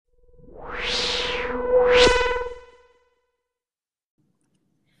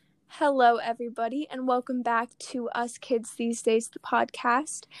Hello, everybody, and welcome back to Us Kids These Days, the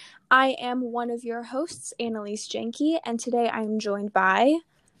podcast. I am one of your hosts, Annalise Jenke, and today I am joined by...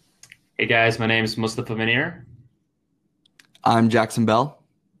 Hey guys, my name is Mustafa Munir. I'm Jackson Bell.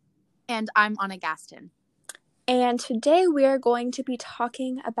 And I'm Anna Gaston. And today we are going to be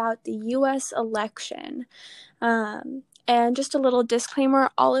talking about the U.S. election. And just a little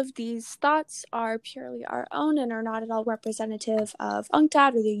disclaimer, all of these thoughts are purely our own and are not at all representative of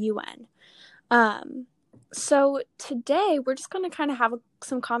UNCTAD or the UN. So today we're just going to kind of have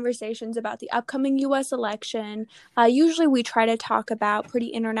some conversations about the upcoming U.S. election. Usually we try to talk about pretty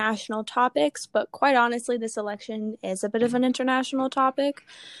international topics, but quite honestly, this election is a bit of an international topic.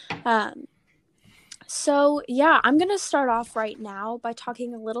 So I'm going to start off right now by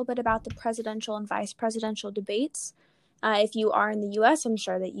talking a little bit about the presidential and vice presidential debates. If you are in the U.S., I'm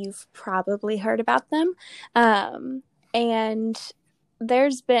sure that you've probably heard about them. And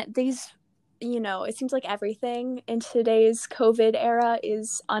there's been these, it seems like everything in today's COVID era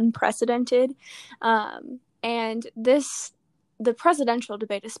is unprecedented. And the presidential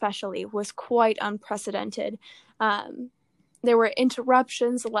debate especially was quite unprecedented. There were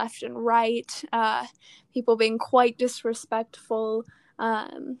interruptions left and right, people being quite disrespectful,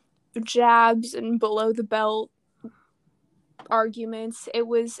 jabs and below the belt arguments. It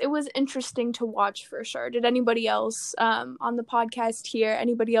was interesting to watch for sure. Did anybody else on the podcast here,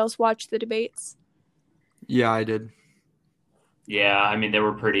 anybody else watch the debates? Yeah, I did. Yeah, I mean, they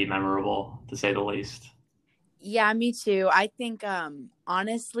were pretty memorable, to say the least. Yeah, me too. I think,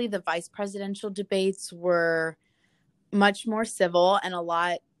 honestly, the vice presidential debates were much more civil and a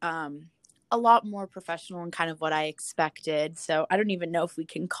lot more professional and kind of what I expected. So I don't even know if we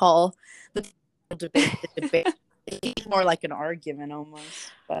can call the debate the debate. It's more like an argument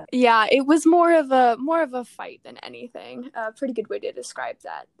almost. But. Yeah, it was more of a fight than anything. A pretty good way to describe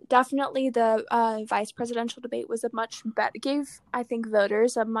that. Definitely, the vice presidential debate was gave, I think,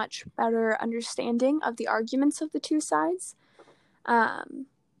 voters a much better understanding of the arguments of the two sides. Go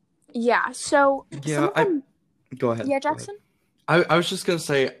ahead. Yeah, Jackson? I was just going to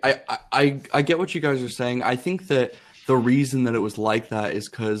say, I get what you guys are saying. I think that the reason that it was like that is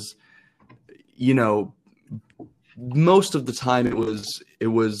because, most of the time it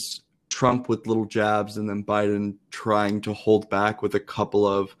was Trump with little jabs and then Biden trying to hold back with a couple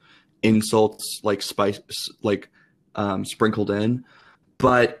of insults sprinkled in.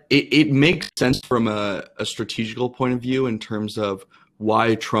 But it makes sense from a strategical point of view in terms of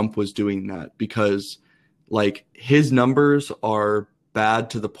why Trump was doing that, because his numbers are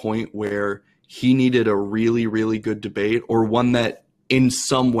bad to the point where he needed a really, really good debate, or one that in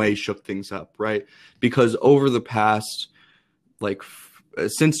some way shook things up, right? Because over the past,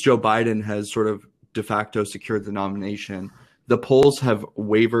 since Joe Biden has sort of de facto secured the nomination, the polls have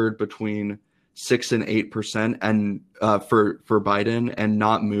wavered between 6 and 8% and for Biden, and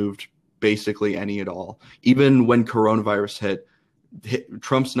not moved basically any at all. Even when coronavirus hit,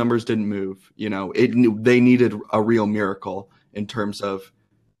 Trump's numbers didn't move. They needed a real miracle in terms of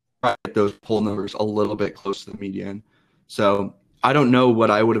trying to get those poll numbers a little bit close to the median. So I don't know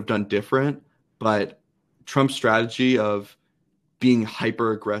what I would have done different, but Trump's strategy of being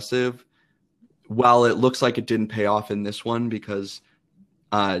hyper aggressive, while it looks like it didn't pay off in this one because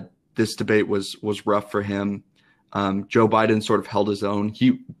this debate was rough for him, Joe Biden sort of held his own.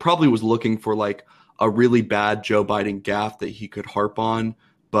 He probably was looking for a really bad Joe Biden gaffe that he could harp on,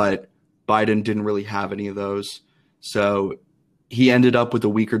 but Biden didn't really have any of those. So he ended up with a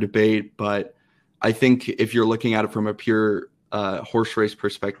weaker debate. But I think if you're looking at it from a pure horse race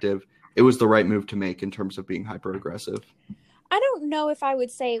perspective, it was the right move to make in terms of being hyper aggressive. I don't know if I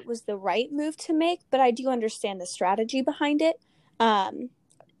would say it was the right move to make, but I do understand the strategy behind it.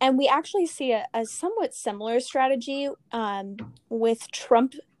 And we actually see a somewhat similar strategy with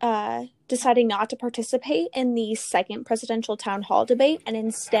Trump deciding not to participate in the second presidential town hall debate, and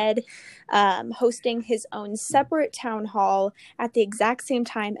instead hosting his own separate town hall at the exact same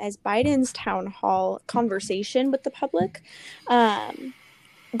time as Biden's town hall conversation with the public.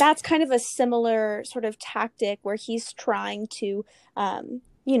 That's kind of a similar sort of tactic where he's trying to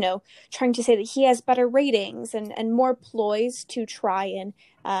say that he has better ratings and more ploys to try and,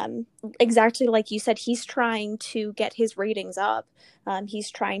 exactly like you said, he's trying to get his ratings up.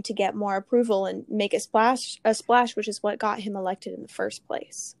 He's trying to get more approval and make a splash, which is what got him elected in the first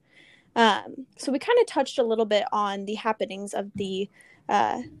place. So we kind of touched a little bit on the happenings of the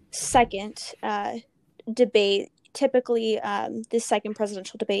second debate. Typically, this second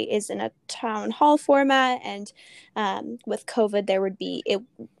presidential debate is in a town hall format, and with COVID, it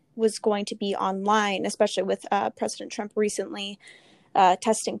was going to be online, especially with President Trump recently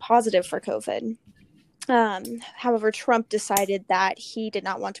testing positive for COVID. However, Trump decided that he did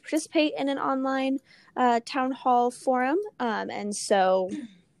not want to participate in an online town hall forum. And so,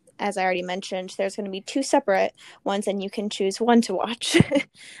 as I already mentioned, there's going to be 2 separate ones, and you can choose one to watch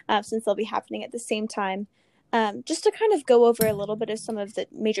since they'll be happening at the same time. Just to kind of go over a little bit of some of the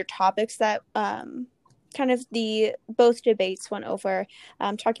major topics that kind of both debates went over,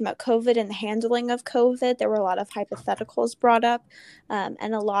 talking about COVID and the handling of COVID. There were a lot of hypotheticals brought up,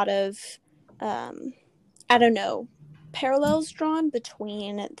 and a lot of parallels drawn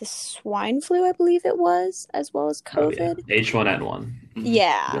between the swine flu, I believe it was, as well as COVID. Oh, yeah. H1N1.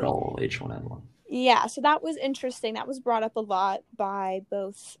 Yeah. Good old H1N1. Yeah, so that was interesting. That was brought up a lot by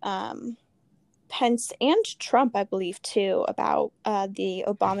both Pence and Trump, I believe, too, about the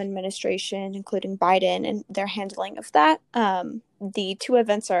Obama administration, including Biden, and their handling of that. The 2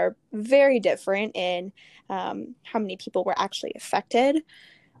 events are very different in how many people were actually affected.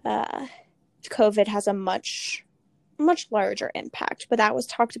 COVID has a much larger impact, but that was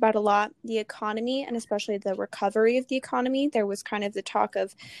talked about a lot. The economy, and especially the recovery of the economy, there was kind of the talk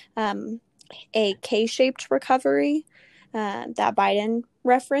of a K-shaped recovery that Biden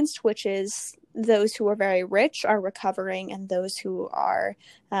referenced, which is those who are very rich are recovering, and those who are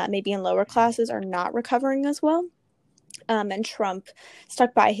maybe in lower classes are not recovering as well. And Trump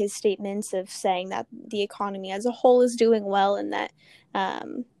stuck by his statements of saying that the economy as a whole is doing well, and that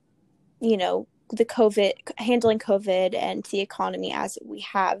the handling COVID and the economy as we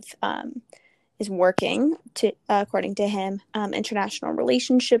have is working, according to him. International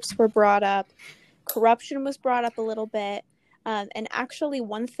relationships were brought up. Corruption was brought up a little bit. And actually,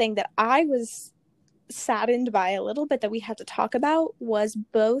 one thing that I was saddened by a little bit that we had to talk about was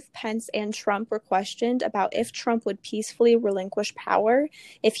both Pence and Trump were questioned about if Trump would peacefully relinquish power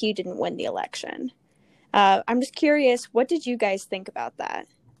if he didn't win the election. I'm just curious, what did you guys think about that?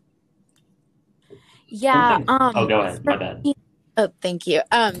 Yeah. Go ahead. My bad. Oh, thank you.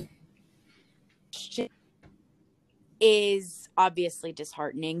 Is obviously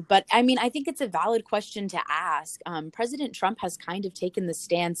disheartening, but I mean, I think it's a valid question to ask. President Trump has kind of taken the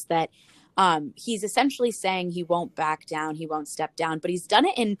stance that he's essentially saying he won't back down, he won't step down, but he's done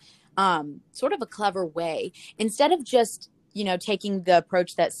it in sort of a clever way. Instead of just, taking the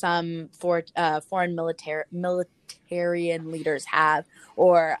approach that some foreign militarian leaders have,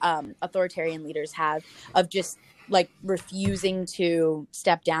 or authoritarian leaders have, of just like refusing to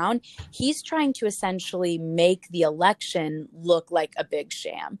step down, he's trying to essentially make the election look like a big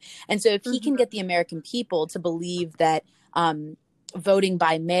sham. And so if he can get the American people to believe that voting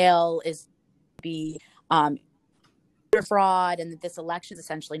by mail is be fraud, and that this election is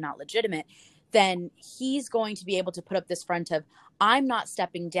essentially not legitimate, then he's going to be able to put up this front of, I'm not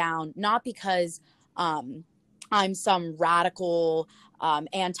stepping down, not because I'm some radical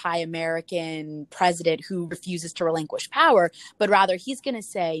anti-American president who refuses to relinquish power, but rather he's going to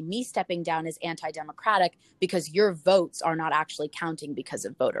say, me stepping down is anti-democratic because your votes are not actually counting because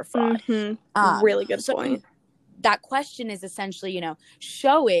of voter fraud. Really good point. That question is essentially,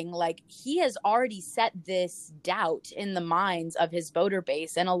 showing like he has already set this doubt in the minds of his voter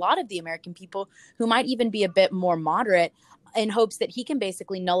base and a lot of the American people who might even be a bit more moderate, in hopes that he can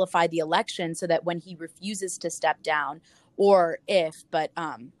basically nullify the election so that when he refuses to step down, or if, but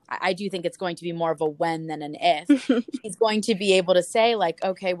I do think it's going to be more of a when than an if, he's going to be able to say like,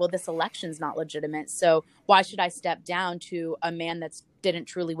 okay, well, this election's not legitimate, so why should I step down to a man that's didn't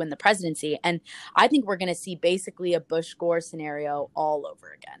truly win the presidency? And I think we're going to see basically a Bush-Gore scenario all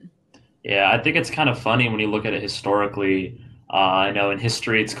over again. Yeah, I think it's kind of funny when you look at it historically. I know in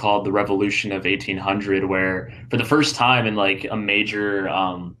history it's called the Revolution of 1800, where for the first time in like a major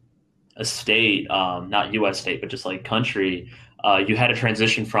a state, not U.S. state, but just like country, you had a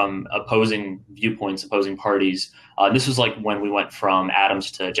transition from opposing viewpoints, opposing parties. This was like when we went from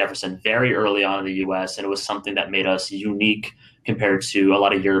Adams to Jefferson very early on in the U.S., and it was something that made us unique compared to a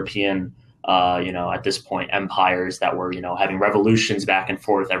lot of European, at this point, empires that were, having revolutions back and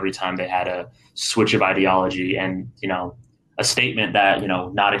forth every time they had a switch of ideology, and, a statement that,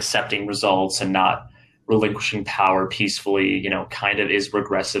 not accepting results and not relinquishing power peacefully, kind of is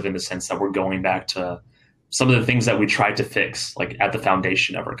regressive in the sense that we're going back to some of the things that we tried to fix, like at the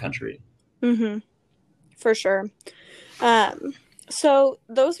foundation of our country. Mm-hmm. For sure. So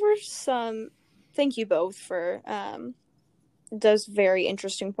those were thank you both for those very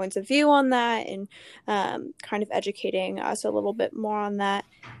interesting points of view on that, and kind of educating us a little bit more on that.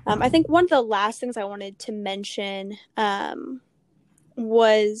 I think one of the last things I wanted to mention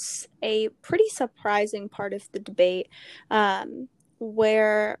was a pretty surprising part of the debate,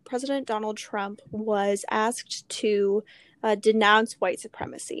 where President Donald Trump was asked to denounce white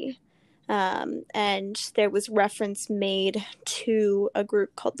supremacy. And there was reference made to a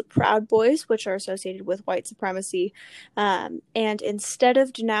group called the Proud Boys, which are associated with white supremacy. And instead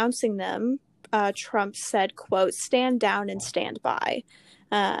of denouncing them, Trump said, quote, "Stand down and stand by."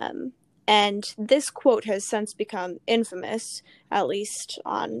 And this quote has since become infamous, at least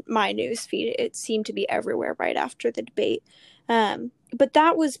on my news feed. It seemed to be everywhere right after the debate. But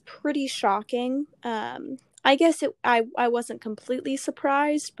that was pretty shocking. I guess I wasn't completely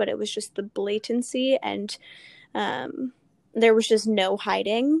surprised, but it was just the blatancy, and there was just no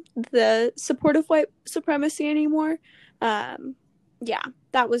hiding the support of white supremacy anymore. Yeah,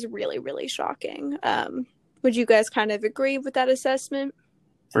 that was really, really shocking. Would you guys kind of agree with that assessment?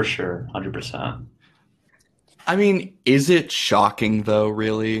 For sure, 100%. I mean, is it shocking though?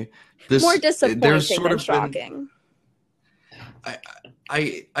 Really, more disappointing than shocking.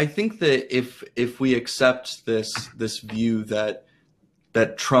 I think that if we accept this view that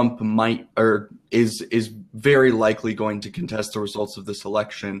Trump might or is very likely going to contest the results of this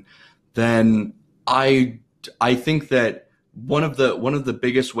election, then I think that one of the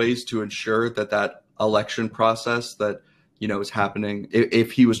biggest ways to ensure that election process that is happening,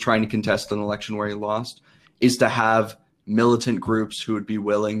 if he was trying to contest an election where he lost, is to have militant groups who would be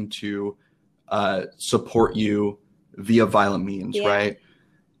willing to support you via violent means, right?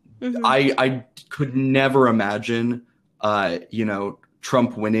 Mm-hmm. I could never imagine,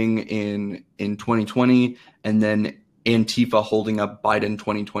 Trump winning in 2020 and then Antifa holding up Biden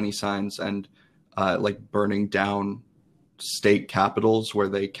 2020 signs and burning down state capitals where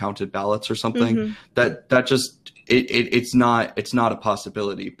they counted ballots or something. Mm-hmm. That just it's not a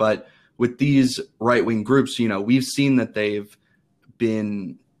possibility. But with these right-wing groups, we've seen that they've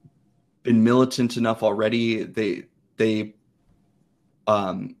been militant enough already. They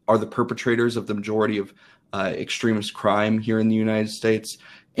are the perpetrators of the majority of extremist crime here in the United States.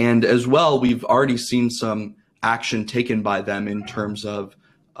 And as well, we've already seen some action taken by them in terms of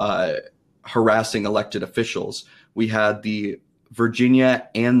harassing elected officials. We had the Virginia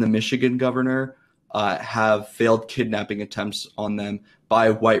and the Michigan governor have failed kidnapping attempts on them by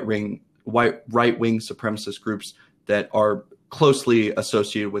right-wing supremacist groups that are closely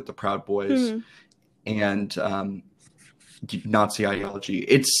associated with the Proud Boys and Nazi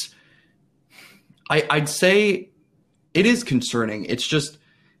ideology. I'd say it is concerning. It's just,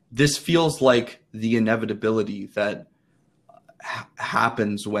 this feels like the inevitability that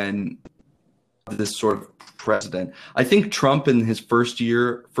happens when this sort of president. I think Trump in his first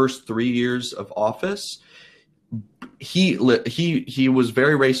 3 years of office, he was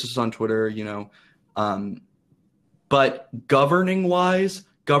very racist on Twitter, but governing wise,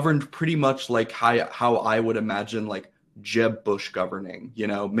 governed pretty much like how I would imagine like Jeb Bush governing,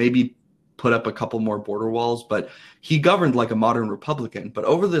 maybe put up a couple more border walls, but he governed like a modern Republican. But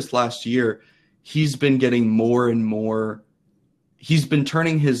over this last year, he's been getting more and more, he's been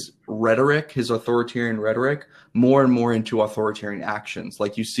turning his rhetoric, his authoritarian rhetoric, more and more into authoritarian actions.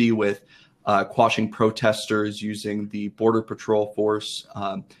 Like you see with quashing protesters, using the Border Patrol force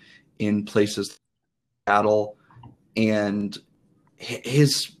in places like Seattle. And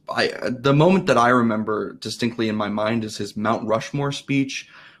the moment that I remember distinctly in my mind is his Mount Rushmore speech,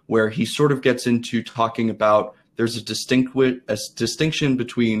 where he sort of gets into talking about there's a distinction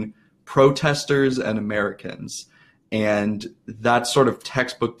between protesters and Americans. And that sort of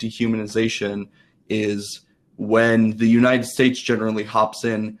textbook dehumanization is when the United States generally hops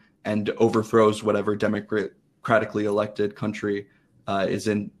in and overthrows whatever democratically elected country is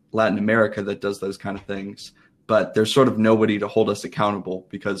in Latin America that does those kind of things. But there's sort of nobody to hold us accountable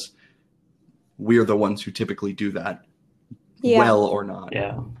because we're the ones who typically do that, well or not.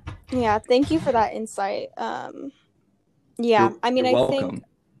 Yeah. Thank you for that insight. I mean, I welcome. Think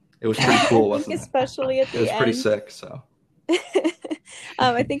it was pretty cool, wasn't it? Especially at the end. It was pretty sick. So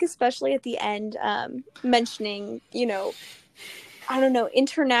I think especially at the end, mentioning, I don't know,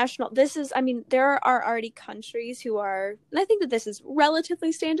 international. There are already countries who are, and I think that this is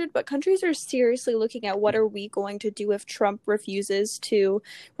relatively standard, but countries are seriously looking at what are we going to do if Trump refuses to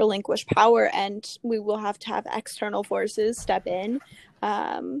relinquish power, and we will have to have external forces step in,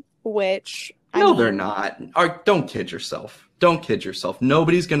 which... they're not. Don't kid yourself. Don't kid yourself.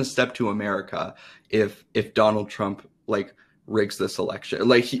 Nobody's going to step to America if Donald Trump, rigs this election.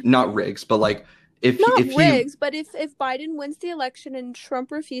 Not rigs, but, If Biden wins the election and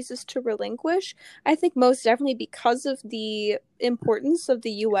Trump refuses to relinquish, I think most definitely because of the importance of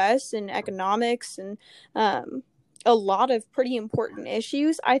the U.S. and economics and a lot of pretty important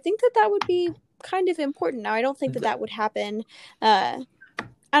issues, I think that would be kind of important. Now, I don't think that would happen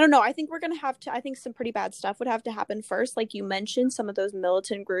I don't know. I think we're going to have to, I think some pretty bad stuff would have to happen first. Like you mentioned, some of those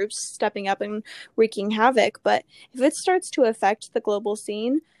militant groups stepping up and wreaking havoc. But if it starts to affect the global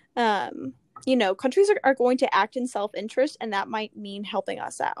scene, countries are going to act in self-interest, and that might mean helping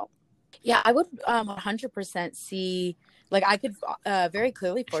us out. Yeah, I would 100% see, like, I could very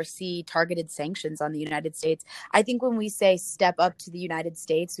clearly foresee targeted sanctions on the United States. I think when we say step up to the United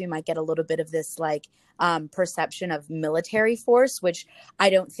States, we might get a little bit of this, like, perception of military force, which I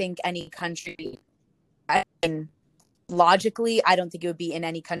don't think any country, logically, I don't think it would be in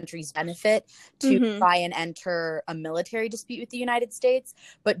any country's benefit to try and enter a military dispute with the United States.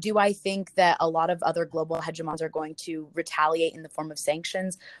 But do I think that a lot of other global hegemons are going to retaliate in the form of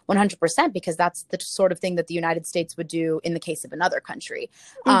sanctions? 100%, because that's the sort of thing that the United States would do in the case of another country.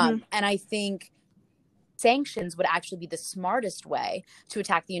 And I think sanctions would actually be the smartest way to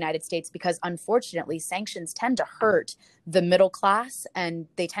attack the United States, because unfortunately, sanctions tend to hurt the middle class, and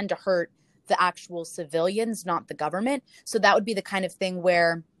they tend to hurt the actual civilians, not the government. So that would be the kind of thing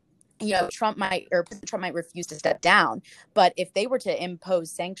where, President Trump might refuse to step down. But if they were to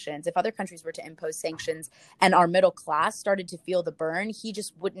impose sanctions, if other countries were to impose sanctions and our middle class started to feel the burn, he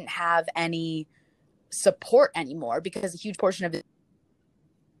just wouldn't have any support anymore, because a huge portion of it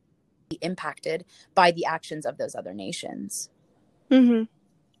be impacted by the actions of those other nations.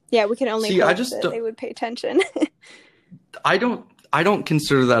 Yeah, we can only hope that they would pay attention. I don't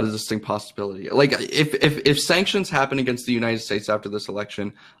consider that a distinct possibility. Like, if sanctions happen against the United States after this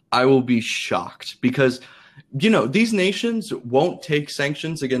election, I will be shocked, because, these nations won't take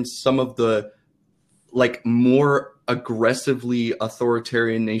sanctions against some of the, like, more aggressively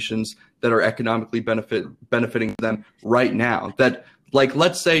authoritarian nations that are economically benefiting them right now. That, like,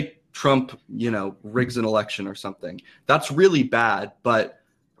 let's say Trump, rigs an election or something. That's really bad, but,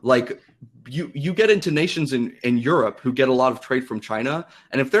 like, you get into nations in Europe who get a lot of trade from China,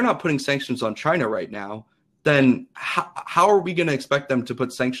 and if they're not putting sanctions on China right now, then how are we going to expect them to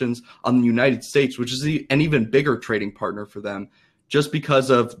put sanctions on the United States, which is an even bigger trading partner for them, just because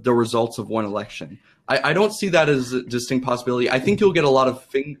of the results of one election? I don't see that as a distinct possibility. I think you'll get a lot of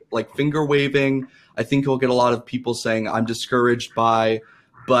finger waving. I think you'll get a lot of people saying, I'm discouraged by.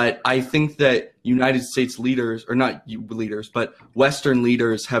 But I think that United States leaders, or not leaders, but Western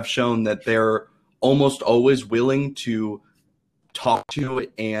leaders have shown that they're almost always willing to talk to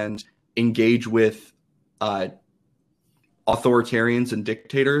and engage with authoritarians and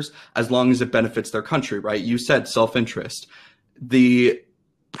dictators as long as it benefits their country, right? You said self-interest.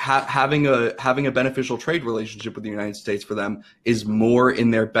 Having a beneficial trade relationship with the United States for them is more in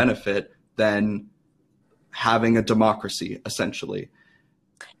their benefit than having a democracy, essentially.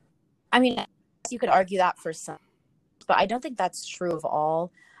 I mean, you could argue that for some, but I don't think that's true of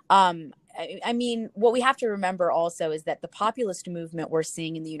all. I mean, what we have to remember also is that the populist movement we're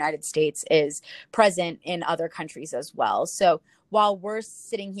seeing in the United States is present in other countries as well. So while we're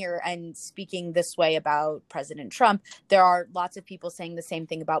sitting here and speaking this way about President Trump, there are lots of people saying the same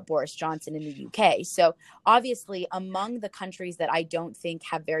thing about Boris Johnson in the UK. So obviously, among the countries that I don't think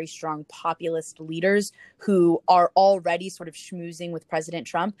have very strong populist leaders who are already sort of schmoozing with President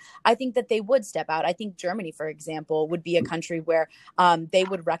Trump, I think that they would step out. I think Germany, for example, would be a country where they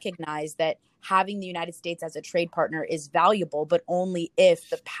would recognize that having the United States as a trade partner is valuable, but only if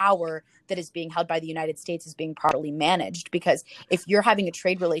the power that is being held by the United States is being properly managed. Because if you're having a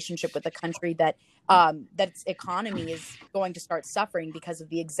trade relationship with a country that its economy is going to start suffering because of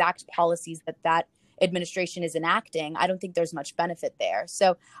the exact policies that administration is enacting, I don't think there's much benefit there.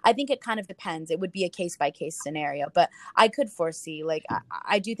 So I think it kind of depends. It would be a case by case scenario, but I could foresee, like,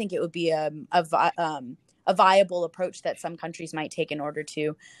 I do think it would be a viable approach that some countries might take in order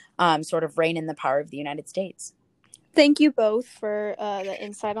to sort of rein in the power of the United States. Thank you both for the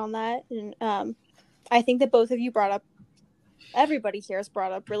insight on that. And I think that both of you everybody here has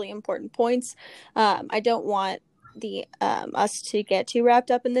brought up really important points. I don't want us to get too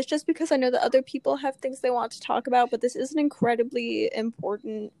wrapped up in this, just because I know that other people have things they want to talk about, but this is an incredibly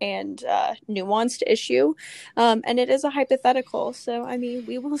important and nuanced issue, and it is a hypothetical. So I mean,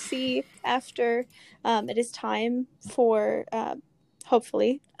 we will see after it is time for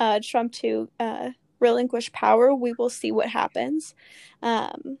hopefully Trump to relinquish power. We will see what happens.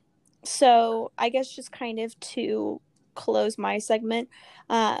 So I guess just kind of to close my segment,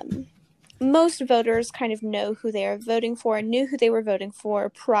 most voters kind of know who they are voting for and knew who they were voting for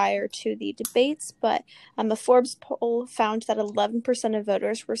prior to the debates, but a Forbes poll found that 11% of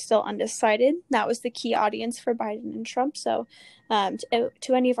voters were still undecided. That was the key audience for Biden and Trump. So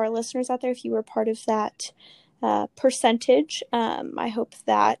to any of our listeners out there, if you were part of that percentage. I hope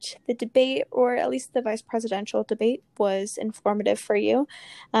that the debate, or at least the vice presidential debate, was informative for you.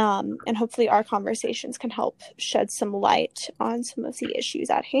 And hopefully our conversations can help shed some light on some of the issues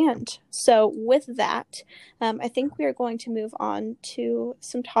at hand. So with that, I think we are going to move on to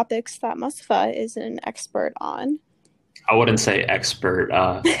some topics that Mustafa is an expert on. I wouldn't say expert.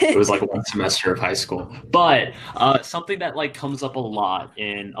 It was like one semester of high school, but something that like comes up a lot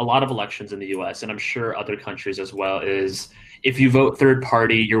in a lot of elections in the U.S. and I'm sure other countries as well is if you vote third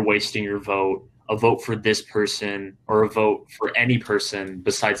party, you're wasting your vote. A vote for this person or a vote for any person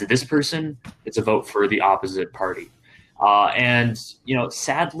besides this person, it's a vote for the opposite party. And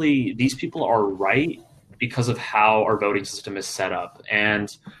sadly, these people are right because of how our voting system is set up.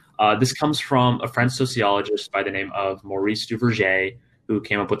 And this comes from a French sociologist by the name of Maurice Duverger, who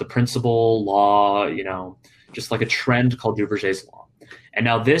came up with the principle law, just like a trend called Duverger's law. And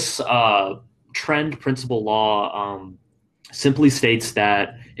now this trend principle law simply states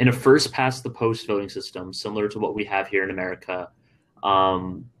that in a first past the post voting system, similar to what we have here in America,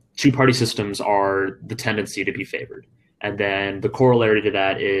 two-party systems are the tendency to be favored. And then the corollary to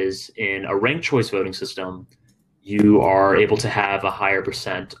that is in a ranked choice voting system, you are able to have a higher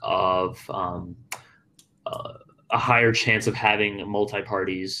percent of a higher chance of having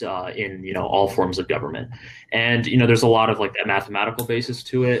multi-parties in all forms of government. And there's a lot of like a mathematical basis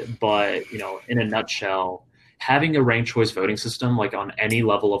to it, but in a nutshell, having a ranked choice voting system like on any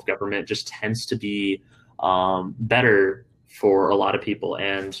level of government just tends to be better for a lot of people.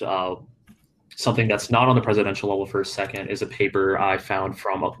 And something that's not on the presidential level for a second is a paper I found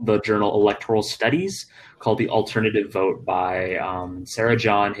from the journal Electoral Studies called The Alternative Vote by Sarah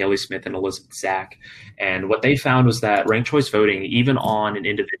John, Haley Smith, and Elizabeth Zack. And what they found was that ranked choice voting, even on an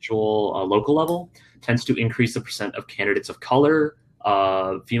individual local level, tends to increase the percent of candidates of color,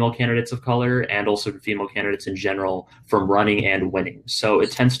 female candidates of color, and also female candidates in general from running and winning. So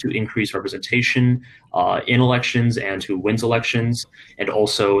it tends to increase representation in elections and who wins elections, and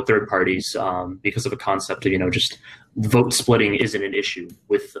also third parties because of a concept of, just vote splitting isn't an issue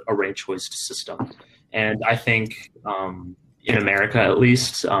with a ranked choice system. And I think in America, at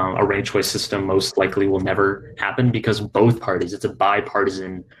least, a ranked choice system most likely will never happen because both parties, it's a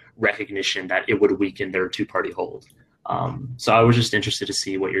bipartisan recognition that it would weaken their two-party hold. So I was just interested to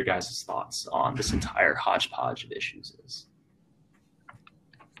see what your guys' thoughts on this entire hodgepodge of issues is.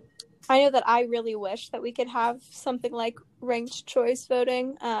 I know that I really wish that we could have something like ranked choice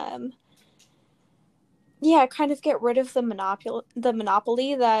voting. Kind of get rid of the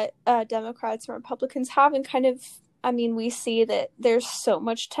monopoly that Democrats and Republicans have, and kind of, we see that there's so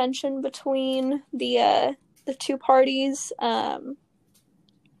much tension between the two parties.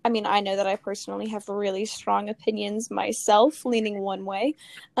 I know that I personally have really strong opinions myself, leaning one way.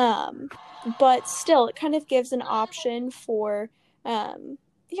 But still, it kind of gives an option for,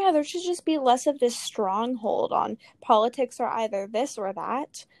 there should just be less of this stronghold on politics or either this or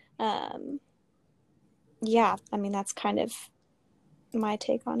that. That's kind of my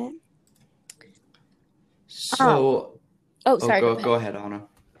take on it. So, sorry. Go ahead, Anna.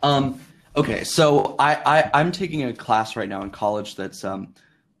 Okay, so I'm taking a class right now in college that's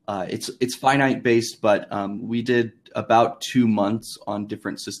it's finite based, but we did about 2 months on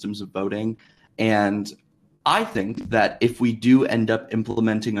different systems of voting. And I think that if we do end up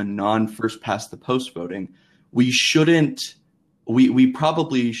implementing a non-first past the post voting, we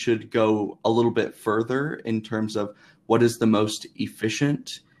probably should go a little bit further in terms of what is the most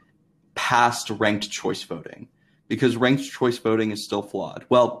efficient past ranked choice voting, because ranked choice voting is still flawed.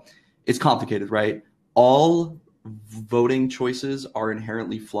 Well, it's complicated, right? All voting choices are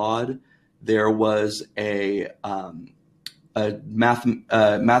inherently flawed. There was a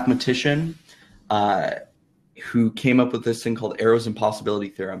mathematician who came up with this thing called Arrow's impossibility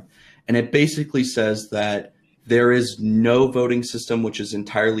theorem. And it basically says that there is no voting system which is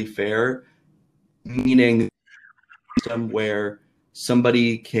entirely fair, meaning system where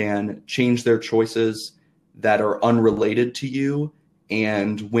somebody can change their choices that are unrelated to you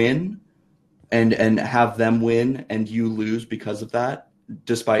and win, and have them win and you lose because of that,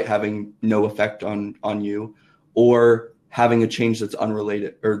 despite having no effect on you, or having a change that's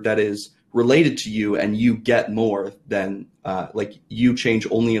unrelated or that is related to you and you get more than like you change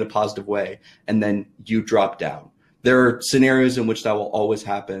only in a positive way and then you drop down. There are scenarios in which that will always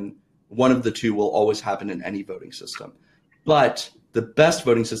happen. One of the two will always happen in any voting system. But the best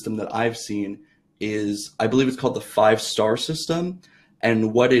voting system that I've seen is, I believe it's called the 5-star system.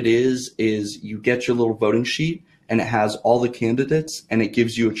 And what it is you get your little voting sheet and it has all the candidates and it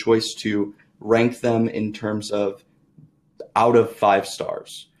gives you a choice to rank them in terms of out of 5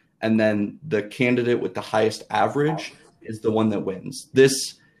 stars. and then the candidate with the highest average is the one that wins.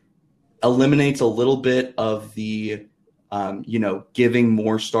 This eliminates a little bit of the, giving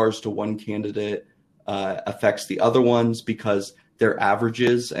more stars to one candidate affects the other ones because they're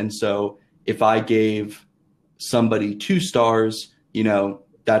averages. And so if I gave somebody 2 stars,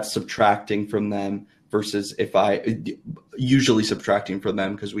 that's subtracting from them versus usually subtracting from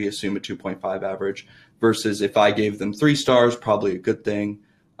them because we assume a 2.5 average versus if I gave them 3 stars, probably a good thing.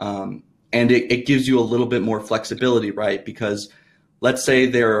 And it gives you a little bit more flexibility, right? Because let's say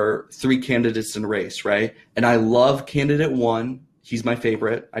there are 3 candidates in a race, right? And I love candidate 1. He's my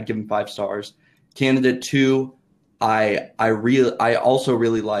favorite. I'd give him 5 stars. Candidate 2, I also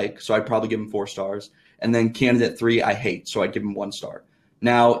really like, so I'd probably give him 4 stars. And then candidate 3, I hate, so I'd give him 1 star.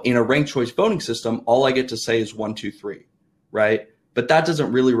 Now, in a ranked choice voting system, all I get to say is 1, 2, 3, right? But that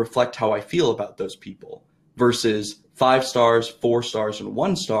doesn't really reflect how I feel about those people versus 5 stars, 4 stars, and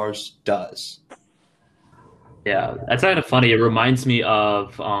 1 stars does. Yeah, that's kind of funny. It reminds me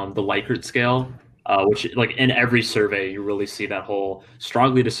of the Likert scale, which, like, in every survey, you really see that whole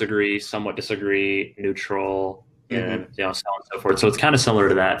strongly disagree, somewhat disagree, neutral, and so on and so forth. So it's kind of similar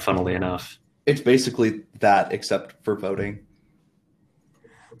to that, funnily enough. It's basically that, except for voting.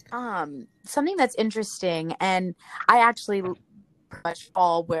 Something that's interesting, and I actually pretty much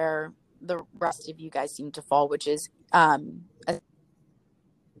fall where the rest of you guys seem to fall, which is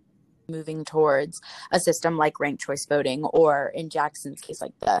moving towards a system like ranked choice voting, or in Jackson's case,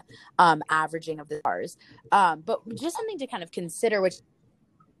 like the averaging of the stars. But just something to kind of consider, which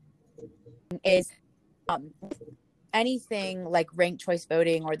is anything like ranked choice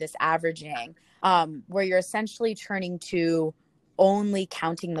voting or this averaging, where you're essentially turning to only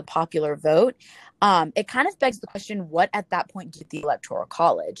counting the popular vote. It kind of begs the question, what at that point did the Electoral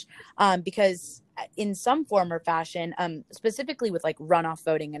College? Because in some form or fashion, specifically with like runoff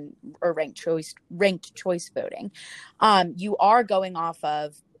voting or ranked choice voting, you are going off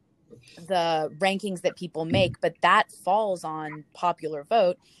of the rankings that people make, but that falls on popular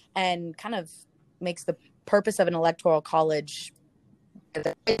vote and kind of makes the purpose of an Electoral College,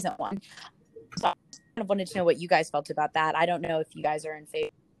 there isn't one. So I kind of wanted to know what you guys felt about that. I don't know if you guys are in favor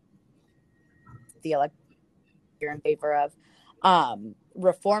you're in favor of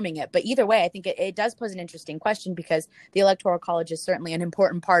reforming it, but either way, I think it does pose an interesting question, because the Electoral College is certainly an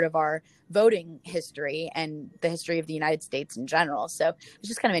important part of our voting history and the history of the United States in general. So it's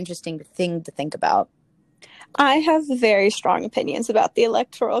just kind of interesting thing to think about. I have very strong opinions about the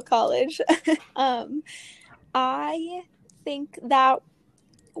Electoral College. I think that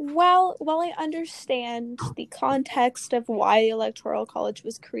while I understand the context of why the Electoral College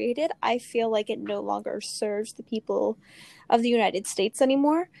was created, I feel like it no longer serves the people of the United States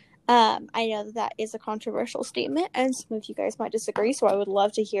anymore. I know that is a controversial statement, and some of you guys might disagree, so I would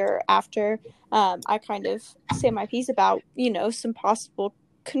love to hear after I kind of say my piece about, some possible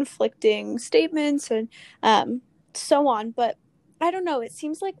conflicting statements and so on. But I don't know, it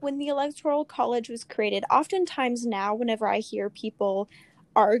seems like when the Electoral College was created, oftentimes now whenever I hear people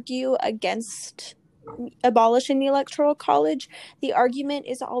argue against abolishing the Electoral College, the argument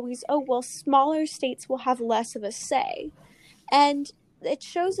is always, oh, well, smaller states will have less of a say. And it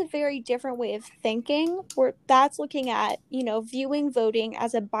shows a very different way of thinking, where that's looking at, viewing voting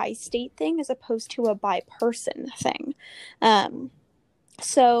as a by-state thing as opposed to a by-person thing.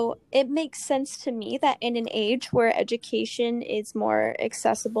 So it makes sense to me that in an age where education is more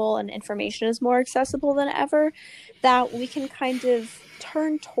accessible and information is more accessible than ever, that we can kind of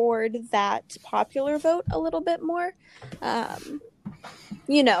turn toward that popular vote a little bit more. The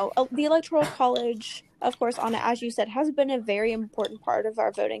Electoral College, of course, Anna, as you said, has been a very important part of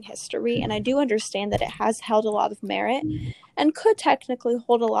our voting history, and I do understand that it has held a lot of merit and could technically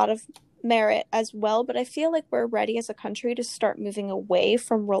hold a lot of merit as well, but I feel like we're ready as a country to start moving away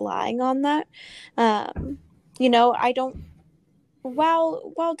from relying on that.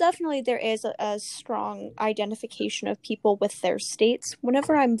 While definitely there is a strong identification of people with their states,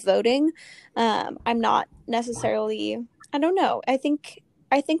 whenever I'm voting, I'm not necessarily, I don't know, I think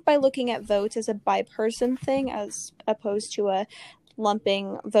by looking at votes as a by-person thing as opposed to a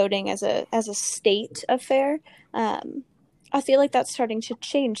lumping voting as a state affair, I feel like that's starting to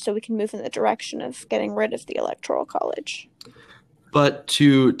change, so we can move in the direction of getting rid of the Electoral College. But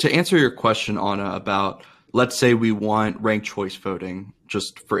to answer your question, Anna, about, let's say we want ranked choice voting,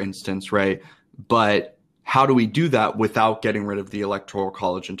 just for instance, right? But how do we do that without getting rid of the Electoral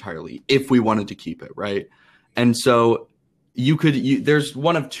College entirely, if we wanted to keep it, right? And so there's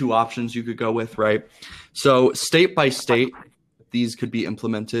one of two options you could go with, right? So state by state, these could be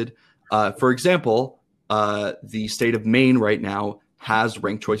implemented. For example, the state of Maine right now has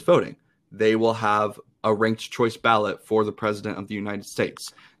ranked choice voting. They will have a ranked choice ballot for the president of the United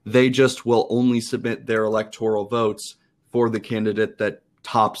States. They just will only submit their electoral votes for the candidate that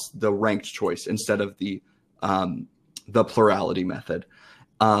tops the ranked choice instead of the plurality method.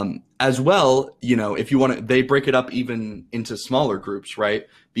 As well, if you want to, they break it up even into smaller groups, right?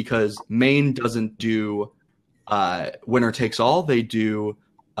 Because Maine doesn't do winner takes all. They do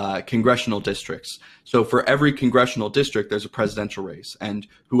congressional districts. So for every congressional district, there's a presidential race, and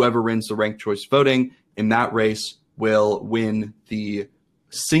whoever wins the ranked choice voting in that race will win the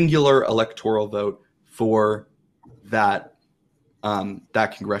singular electoral vote for that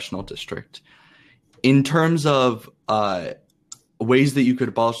congressional district. In terms of ways that you could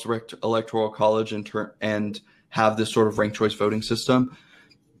abolish the electoral college and have this sort of ranked choice voting system,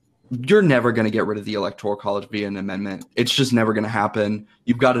 you're never going to get rid of the electoral college via an amendment. It's just never going to happen.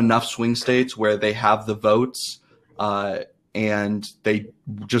 You've got enough swing states where they have the votes and they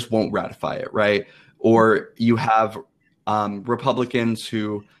just won't ratify it, right? Or you have Republicans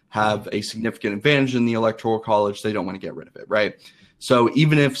who have a significant advantage in the electoral college. They don't want to get rid of it, right? So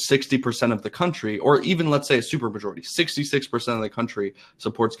even if 60% of the country, or even let's say a supermajority, 66% of the country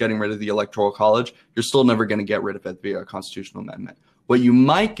supports getting rid of the electoral college, you're still never going to get rid of it via a constitutional amendment. What you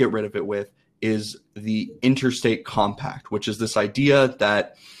might get rid of it with is the interstate compact, which is this idea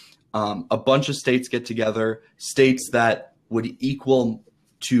that a bunch of states get together, states that would equal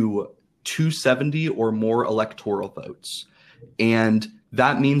to 270 or more electoral votes. And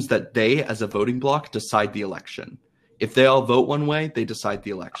that means that they, as a voting bloc, decide the election. If they all vote one way, they decide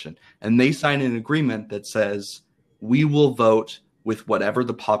the election. And they sign an agreement that says, we will vote with whatever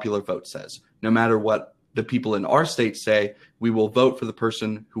the popular vote says. No matter what the people in our state say, we will vote for the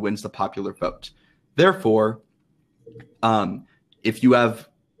person who wins the popular vote. Therefore, if you have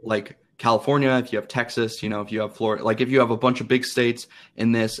like California, if you have Texas, if you have Florida, like if you have a bunch of big states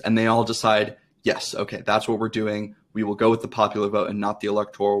in this and they all decide, yes, okay, that's what we're doing. We will go with the popular vote and not the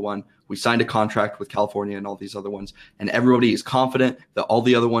electoral one. We signed a contract with California and all these other ones, and everybody is confident that all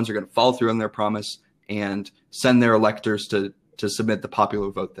the other ones are going to follow through on their promise and send their electors to submit the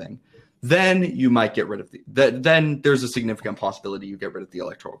popular vote thing. Then you might get rid of then there's a significant possibility you get rid of the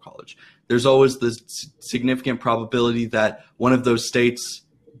electoral college. There's always this significant probability that one of those states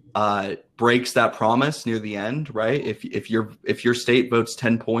breaks that promise near the end, right? If your state votes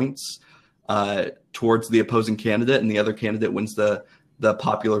 10 points towards the opposing candidate and the other candidate wins the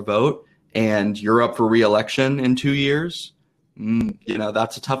popular vote and you're up for re-election in 2 years,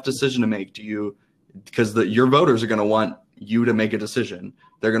 that's a tough decision to make. Because your voters are going to want you to make a decision.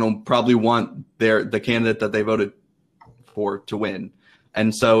 They're going to probably want the candidate that they voted for to win.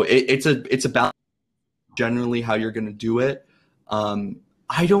 And so it's about generally how you're going to do it.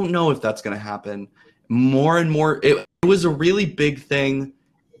 I don't know if that's going to happen. More and more, it was a really big thing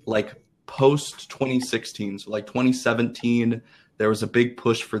like post 2016. So like 2017, there was a big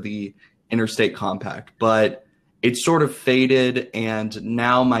push for the interstate compact, but it sort of faded. And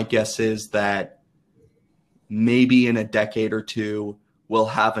now my guess is that maybe in a decade or two, we'll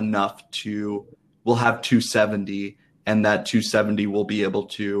have 270, and that 270 will be able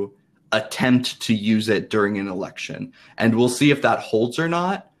to attempt to use it during an election. And we'll see if that holds or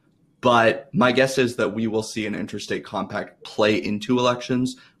not. But my guess is that we will see an interstate compact play into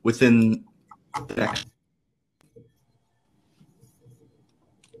elections within the next.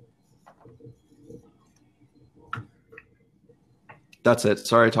 That's it.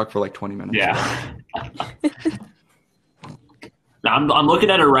 Sorry, I talked for like 20 minutes. Yeah. Now, I'm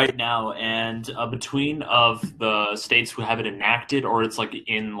looking at it right now, and between of the states who have it enacted, or it's like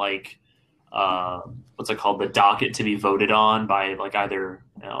in like what's it called, the docket to be voted on by like either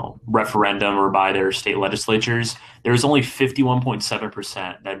referendum or by their state legislatures, there's only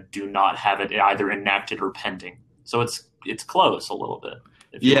 51.7% that do not have it either enacted or pending. So it's close a little bit.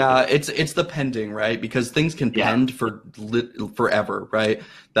 Yeah, it's the pending, right? Because things can pend for forever, right?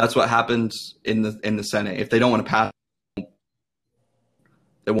 That's what happens in the Senate. If they don't want to pass,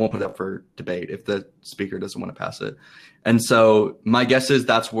 they won't put it up for debate if the speaker doesn't want to pass it. And so my guess is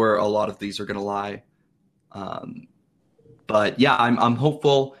that's where a lot of these are going to lie. But yeah, I'm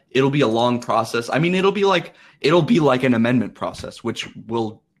hopeful. It'll be a long process. I mean, it'll be like an amendment process, which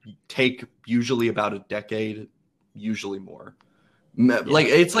will take usually about a decade, usually more. Like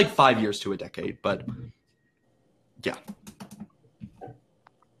it's like 5 years to a decade, but yeah.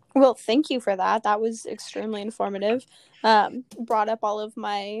 Well, thank you for that. That was extremely informative. Brought up all of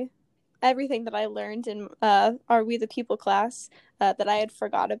everything that I learned in our We the People class that I had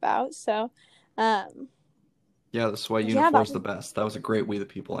forgot about. So, yeah, that's why Unifor's the best. That was a great We the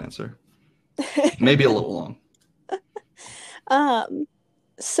People answer. Maybe a little long.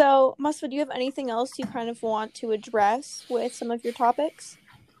 So, Masva, do you have anything else you kind of want to address with some of your topics?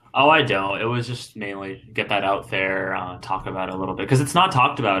 Oh, I don't. It was just mainly get that out there, talk about it a little bit because it's not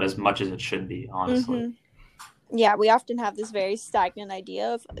talked about as much as it should be, honestly. Yeah, we often have this very stagnant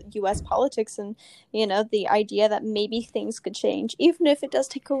idea of U.S. politics and, the idea that maybe things could change. Even if it does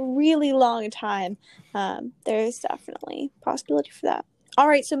take a really long time, there is definitely possibility for that. All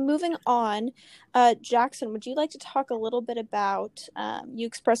right, so moving on, Jackson, would you like to talk a little bit about, you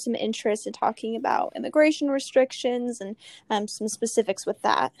expressed some interest in talking about immigration restrictions and some specifics with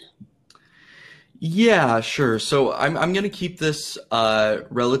that? Yeah, sure. So I'm going to keep this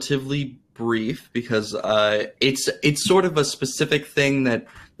relatively brief because it's sort of a specific thing that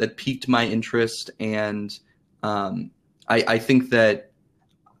piqued my interest, and I think that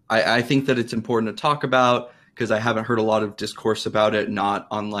I think that it's important to talk about because I haven't heard a lot of discourse about it, not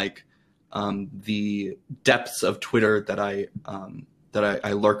on like the depths of Twitter that I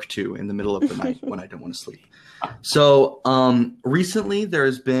lurk to in the middle of the night when I don't want to sleep. So recently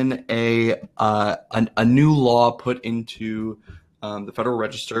there's been a new law put into the Federal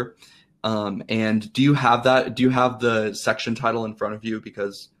Register. And do you have that? Do you have the section title in front of you?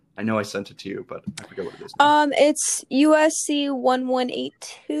 Because I know I sent it to you, but I forget what it is now. It's USC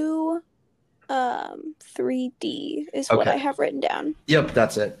 1182 3D is what I have written down. Yep,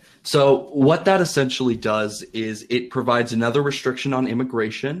 that's it. So what that essentially does is it provides another restriction on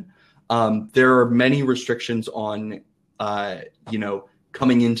immigration. There are many restrictions on,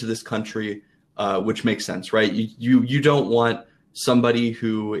 coming into this country, which makes sense, right? You don't want somebody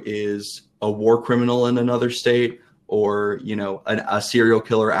who is a war criminal in another state or, a serial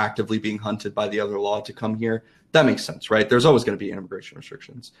killer actively being hunted by the other law to come here. That makes sense, right? There's always going to be immigration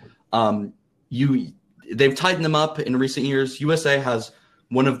restrictions. They've tightened them up in recent years. USA has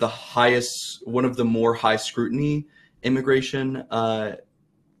one of the more high scrutiny immigration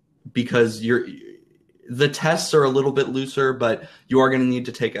because the tests are a little bit looser, but you are going to need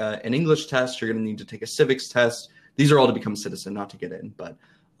to take an English test. You're going to need to take a civics test. These are all to become a citizen, not to get in, but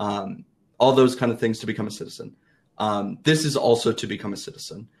all those kind of things to become a citizen. This is also to become a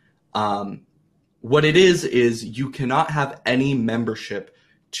citizen. What it is you cannot have any membership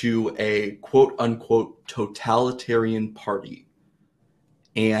to a quote unquote totalitarian party.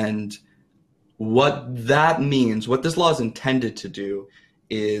 And what that means, what this law is intended to do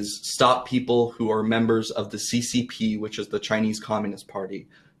is stop people who are members of the CCP, which is the Chinese Communist Party,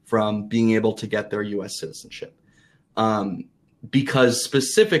 from being able to get their US citizenship. Because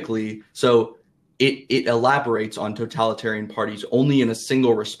specifically, so it elaborates on totalitarian parties only in a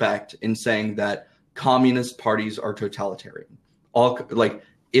single respect in saying that communist parties are totalitarian.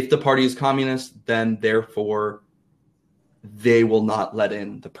 If the party is communist, then therefore they will not let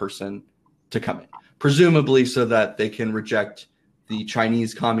in the person to come in, presumably so that they can reject the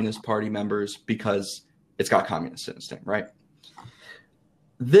Chinese Communist Party members because it's got communist in its name, right?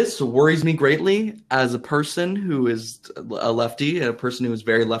 This worries me greatly as a person who is a lefty, a person who is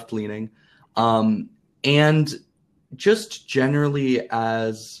very left-leaning, and just generally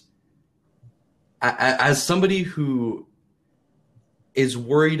as somebody who is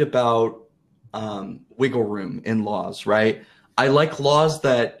worried about wiggle room in laws, right? I like laws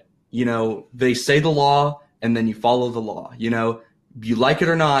that, they say the law and then you follow the law. You like it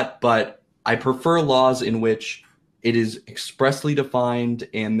or not, but I prefer laws in which it is expressly defined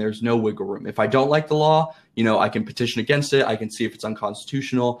and there's no wiggle room. If I don't like the law, I can petition against it. I can see if it's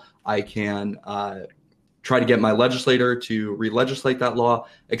unconstitutional. I can try to get my legislator to re-legislate that law,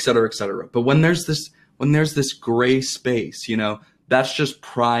 et cetera, et cetera. But when there's this gray space, that's just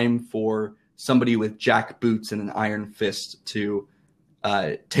prime for somebody with jackboots and an iron fist to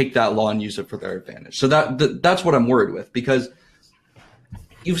take that law and use it for their advantage. So that's what I'm worried with, because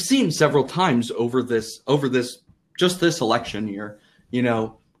you've seen several times over this election year,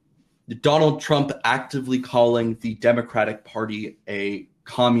 Donald Trump actively calling the Democratic Party a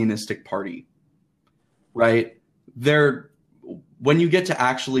communistic party, right? When you get to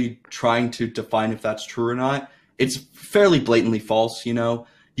actually trying to define if that's true or not, it's fairly blatantly false.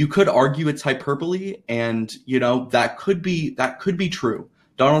 You could argue it's hyperbole, and that could be true.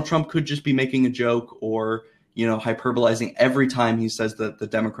 Donald Trump could just be making a joke or hyperbolizing every time he says that the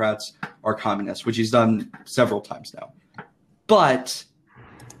Democrats are communists, which he's done several times now. But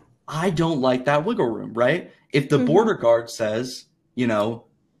I don't like that wiggle room, right? If the border guard says,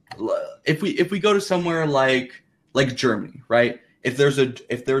 if we go to somewhere like Germany, right? If there's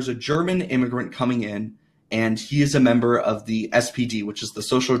a German immigrant coming in and he is a member of the SPD, which is the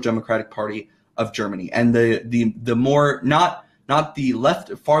Social Democratic Party of Germany, and the more not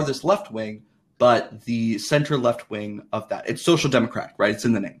the farthest left wing, but the center left wing of that. It's social democratic, right? It's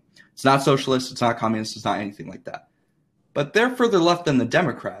in the name. It's not socialist. It's not communist. It's not anything like that. But they're further left than the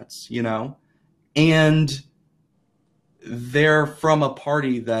Democrats, you know, and they're from a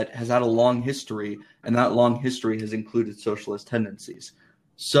party that has had a long history, and that long history has included socialist tendencies.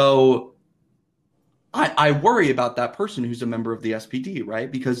 So I worry about that person who's a member of the SPD,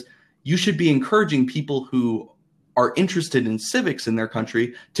 right? Because you should be encouraging people who are interested in civics in their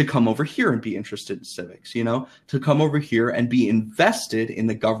country to come over here and be interested in civics, you know, to come over here and be invested in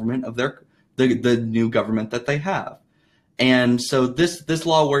the government of the new government that they have. And so this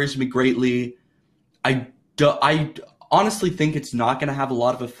law worries me greatly. I honestly think it's not going to have a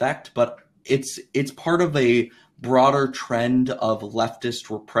lot of effect, but it's part of a broader trend of leftist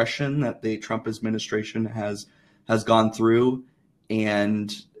repression that the Trump administration has gone through,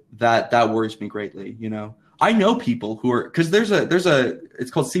 and that worries me greatly. You know, I know people who are, because there's a it's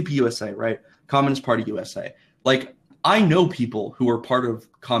called CPUSA, right? Communist Party USA. Like, I know people who are part of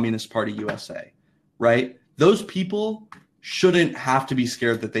Communist Party USA, right? Those people shouldn't have to be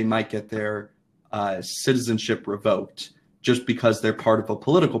scared that they might get their citizenship revoked just because they're part of a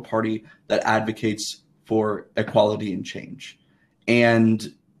political party that advocates for equality and change.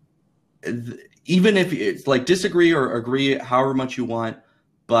 And even if it's like disagree or agree however much you want,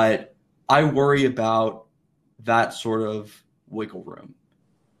 but I worry about that sort of wiggle room.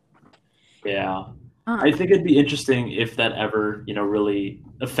 Yeah. I think it'd be interesting if that ever, really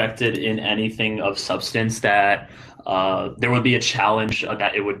affected in anything of substance, that there would be a challenge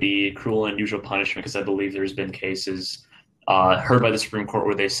that it would be cruel and unusual punishment, because I believe there's been cases heard by the Supreme Court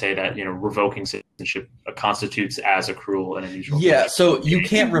where they say that, revoking citizenship constitutes as a cruel and unusual punishment. So you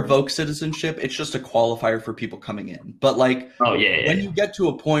can't revoke citizenship. It's just a qualifier for people coming in. But when you get to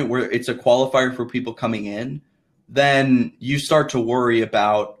a point where it's a qualifier for people coming in, then you start to worry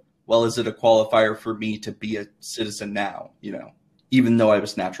about, well, is it a qualifier for me to be a citizen now, even though I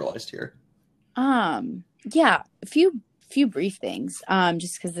was naturalized here? Yeah, a few brief things,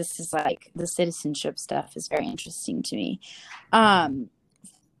 just because this is like the citizenship stuff is very interesting to me. Like,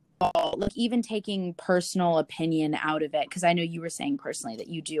 even taking personal opinion out of it, because I know you were saying personally that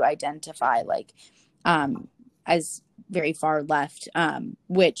you do identify as very far left,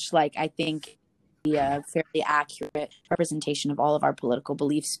 which I think be a fairly accurate representation of all of our political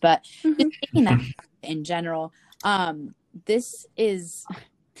beliefs. But just taking that in general, this is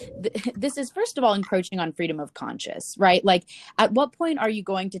first of all encroaching on freedom of conscience, right? Like, at what point are you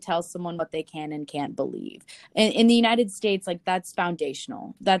going to tell someone what they can and can't believe? In the United States, that's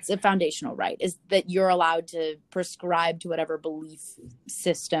foundational. That's a foundational right, is that you're allowed to prescribe to whatever belief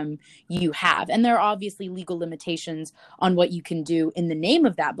system you have. And there are obviously legal limitations on what you can do in the name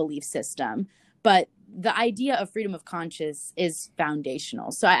of that belief system. But the idea of freedom of conscience is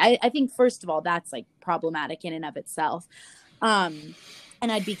foundational. So I think, first of all, that's problematic in and of itself. And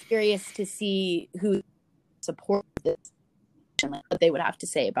I'd be curious to see who supports this and what they would have to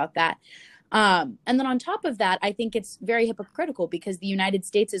say about that. And then on top of that, I think it's very hypocritical, because the United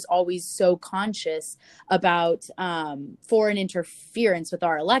States is always so conscious about foreign interference with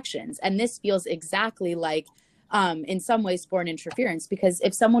our elections. And this feels exactly like, in some ways, foreign interference, because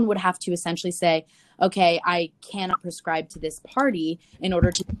if someone would have to essentially say, okay, I cannot prescribe to this party in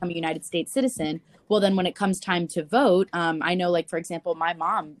order to become a United States citizen, well, then when it comes time to vote, I know, for example, my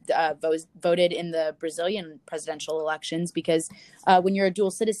mom voted in the Brazilian presidential elections, because when you're a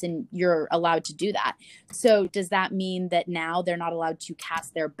dual citizen, you're allowed to do that. So does that mean that now they're not allowed to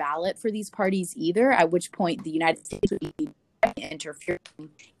cast their ballot for these parties either? At which point the United States would be interfering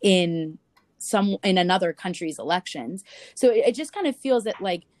in another country's elections. So it just kind of feels that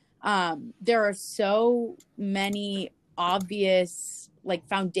there are so many obvious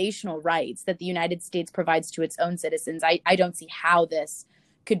foundational rights that the United States provides to its own citizens. I don't see how this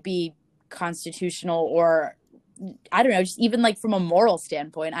could be constitutional, or I don't know, just even from a moral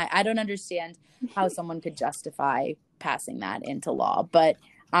standpoint. I don't understand how someone could justify passing that into law, but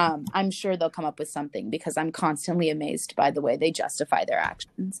I'm sure they'll come up with something, because I'm constantly amazed by the way they justify their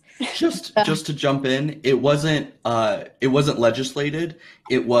actions. Just to jump in, it wasn't legislated.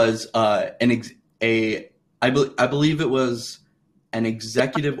 It was I believe it was an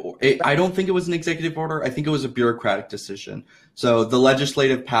executive. I don't think it was an executive order. I think it was a bureaucratic decision. So the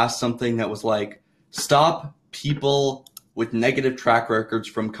legislative passed something that was stop people with negative track records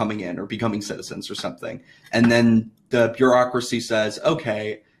from coming in or becoming citizens or something. And then the bureaucracy says,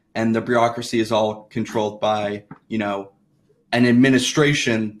 okay, and the bureaucracy is all controlled by, an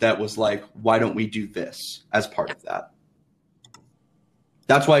administration that was why don't we do this as part of that?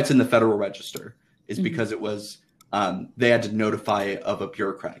 That's why it's in the Federal Register, is because it was, they had to notify of a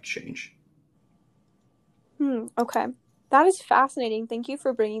bureaucratic change. Okay. That is fascinating. Thank you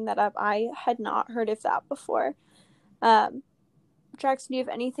for bringing that up. I had not heard of that before. Jackson, do you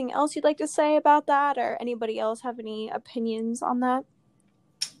have anything else you'd like to say about that, or anybody else have any opinions on that?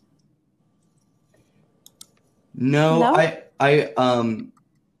 No, No? I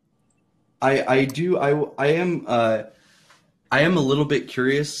am a little bit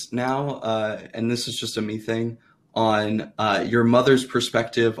curious now, and this is just a me thing, on your mother's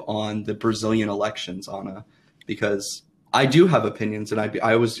perspective on the Brazilian elections, Anna, because I do have opinions, and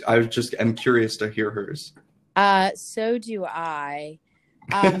I just am curious to hear hers. So do I.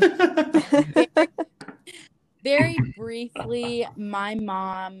 Very briefly, my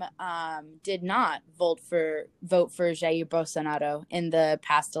mom did not vote for Jair Bolsonaro in the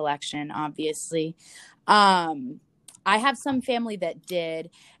past election, obviously. I have some family that did,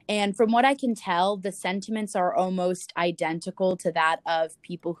 and from what I can tell, the sentiments are almost identical to that of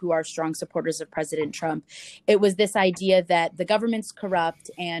people who are strong supporters of President Trump. It was this idea that the government's corrupt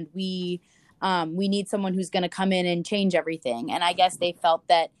and we need someone who's going to come in and change everything. And I guess they felt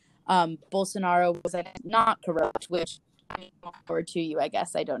that Bolsonaro was not corrupt, which I mean, more forward to you, I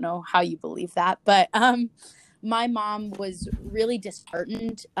guess. I don't know how you believe that. But my mom was really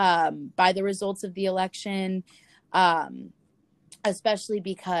disheartened by the results of the election, especially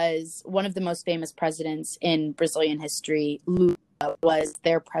because one of the most famous presidents in Brazilian history, Lula, was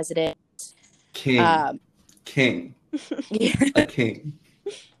their president. King. Yeah. A king.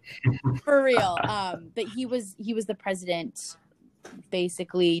 For real. But he was the president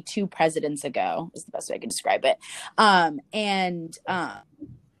basically 2 presidents ago, is the best way I can describe it. And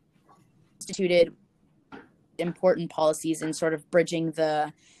instituted important policies in sort of bridging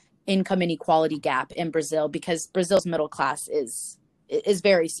the income inequality gap in Brazil, because Brazil's middle class is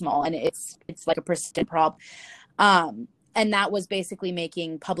very small, and it's like a persistent problem. And that was basically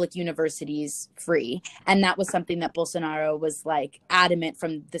making public universities free. And that was something that Bolsonaro was like adamant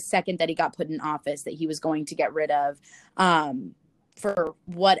from the second that he got put in office that he was going to get rid of, for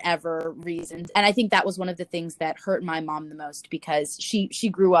whatever reasons. And I think that was one of the things that hurt my mom the most, because she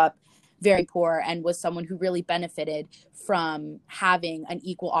grew up very poor and was someone who really benefited from having an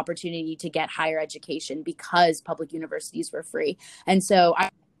equal opportunity to get higher education because public universities were free. And so I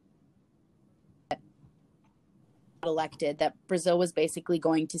elected that Brazil was basically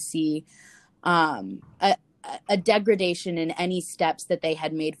going to see a degradation in any steps that they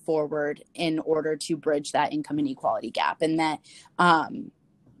had made forward in order to bridge that income inequality gap, and that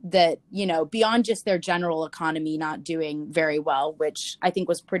beyond just their general economy not doing very well, which I think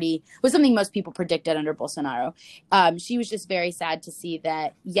was something most people predicted under Bolsonaro. She was just very sad to see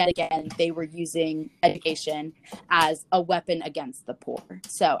that yet again they were using education as a weapon against the poor.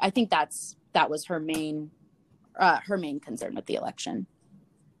 So I think that was her main concern with the election.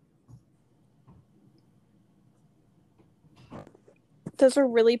 Those are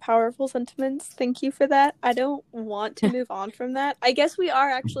really powerful sentiments. Thank you for that. I don't want to move on from that. I guess we are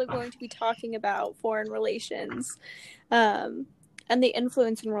actually going to be talking about foreign relations, and the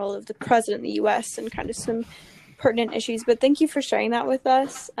influence and role of the president in the U.S. and kind of some pertinent issues. But thank you for sharing that with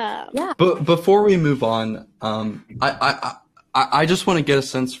us. Yeah. But before we move on, I just want to get a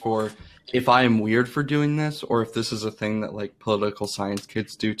sense for if I am weird for doing this, or if this is a thing that like political science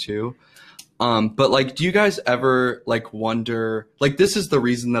kids do too. But like, do you guys ever like wonder, like, this is the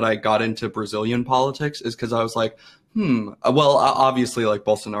reason that I got into Brazilian politics, is because I was like, well, obviously like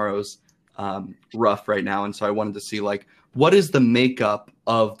Bolsonaro's rough right now. And so I wanted to see like, what is the makeup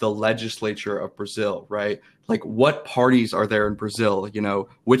of the legislature of Brazil, right? Like, what parties are there in Brazil? You know,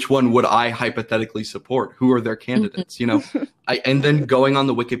 which one would I hypothetically support? Who are their candidates? You know, and then going on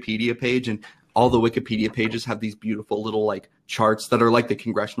the Wikipedia page, and all the Wikipedia pages have these beautiful little like charts that are like the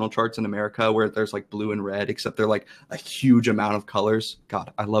congressional charts in America, where there's like blue and red, except they're like a huge amount of colors.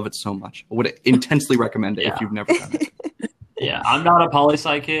 God, I love it so much. I would intensely recommend it if you've never done it. Yeah, I'm not a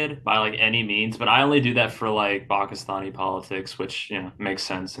poli-sci kid by like any means, but I only do that for like Pakistani politics, which, you know, makes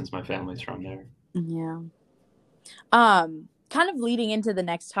sense since my family's from there. Yeah. Kind of leading into the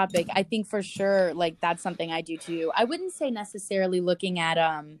next topic, I think for sure, like, that's something I do too. I wouldn't say necessarily looking at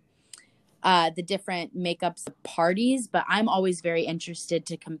the different makeups of parties, but I'm always very interested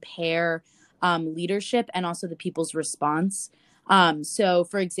to compare leadership and also the people's response. So,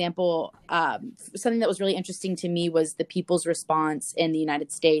 for example, something that was really interesting to me was the people's response in the United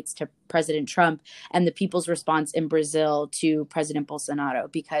States to President Trump and the people's response in Brazil to President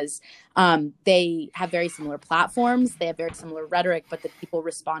Bolsonaro, because they have very similar platforms, they have very similar rhetoric, but the people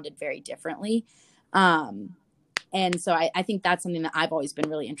responded very differently. And so I think that's something that I've always been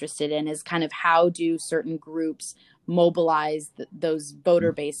really interested in, is kind of how do certain groups mobilize those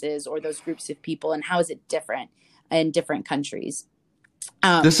voter bases or those groups of people, and how is it different in different countries?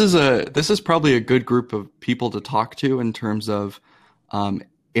 This is probably a good group of people to talk to in terms of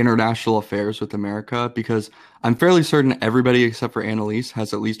international affairs with America, because I'm fairly certain everybody except for Annalise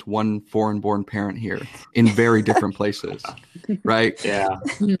has at least one foreign-born parent here in very different places, right? Yeah.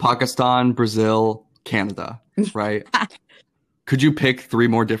 Pakistan, Brazil, Canada, right? Could you pick 3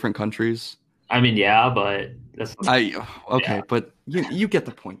 more different countries? I mean, yeah, but that's Okay, Yeah. but you get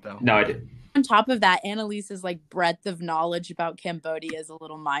the point, though. no, I did. On top of that, Annalise's like breadth of knowledge about Cambodia is a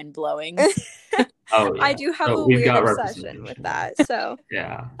little mind-blowing. Oh, yeah. I do have So a we've weird got obsession with that. So,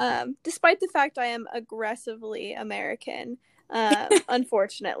 Yeah. despite the fact I am aggressively American,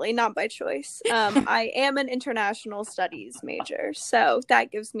 unfortunately, not by choice, I am an international studies major, so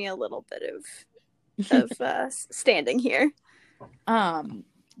that gives me a little bit of standing here.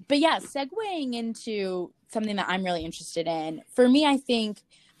 But yeah, segueing into something that I'm really interested in. For me, I think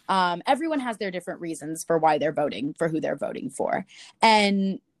everyone has their different reasons for why they're voting for who they're voting for.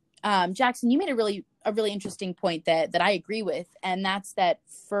 And Jackson, you made a really interesting point that I agree with, and that's that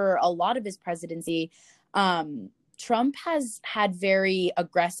for a lot of his presidency, Trump has had very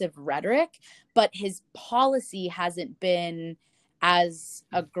aggressive rhetoric, but his policy hasn't been as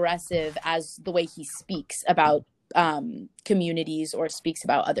aggressive as the way he speaks about communities or speaks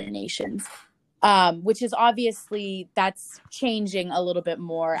about other nations. Which is obviously, that's changing a little bit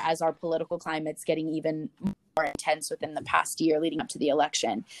more as our political climate's getting even more intense within the past year leading up to the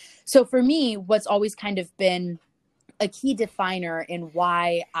election. So for me, what's always kind of been a key definer in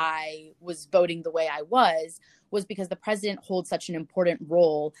why I was voting the way I was because the president holds such an important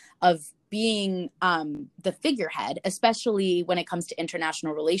role of being the figurehead, especially when it comes to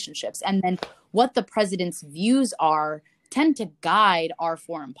international relationships. And then what the president's views are tend to guide our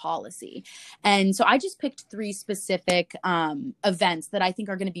foreign policy. And so I just picked 3 specific events that I think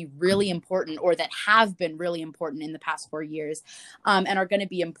are going to be really important, or that have been really important in the past 4 years, and are going to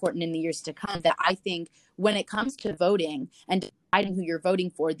be important in the years to come, that I think when it comes to voting and deciding who you're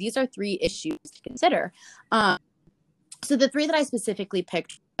voting for, these are 3 issues to consider. So the 3 that I specifically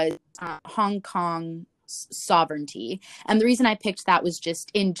picked was Hong Kong sovereignty. And the reason I picked that was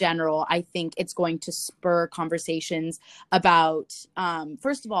just in general, I think it's going to spur conversations about,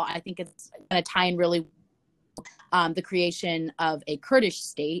 first of all, I think it's going to tie in really the creation of a Kurdish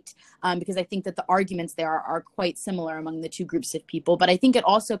state, because I think that the arguments there are quite similar among the 2 groups of people. But I think it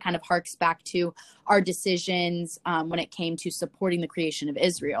also kind of harks back to our decisions when it came to supporting the creation of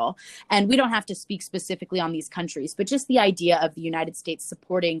Israel. And we don't have to speak specifically on these countries, but just the idea of the United States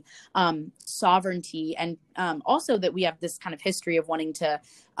supporting sovereignty, and also that we have this kind of history of wanting to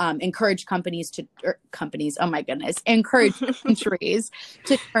encourage encourage countries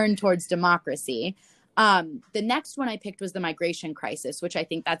to turn towards democracy. The next one I picked was the migration crisis, which I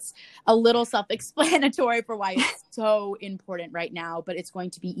think that's a little self-explanatory for why it's so important right now, but it's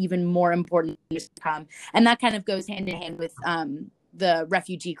going to be even more important in years to come. And that kind of goes hand in hand with the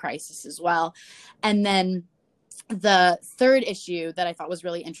refugee crisis as well. And then the third issue that I thought was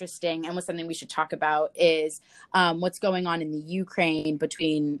really interesting and was something we should talk about is what's going on in the Ukraine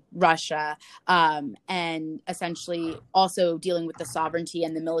between Russia and essentially also dealing with the sovereignty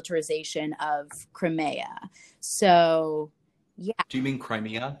and the militarization of Crimea. So, yeah. Do you mean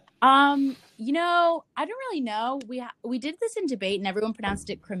Crimea? You know, I don't really know. We did this in debate and everyone pronounced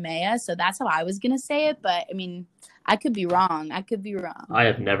it Crimea, so that's how I was going to say it. But I mean, I could be wrong. I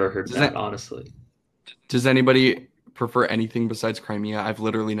have never heard that, honestly. Does anybody prefer anything besides Crimea? I've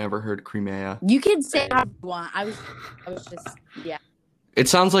literally never heard Crimea. You can say how you want. I was just, yeah. It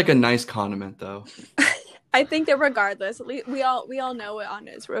sounds like a nice condiment, though. I think that regardless, we all know what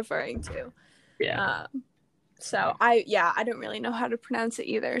Anna is referring to. Yeah. So I don't really know how to pronounce it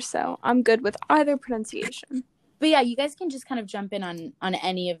either. So I'm good with either pronunciation. But yeah, you guys can just kind of jump in on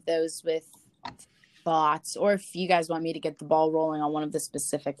any of those with thoughts, or if you guys want me to get the ball rolling on one of the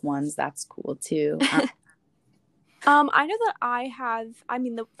specific ones, that's cool too. I know that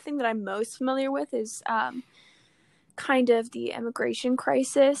the thing that I'm most familiar with is kind of the immigration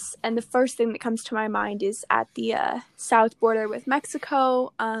crisis. And the first thing that comes to my mind is at the south border with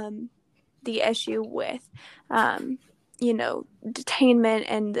Mexico, the issue with, detainment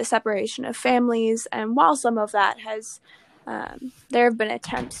and the separation of families. And while some of that has, there have been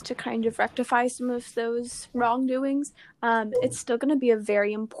attempts to kind of rectify some of those wrongdoings, it's still going to be a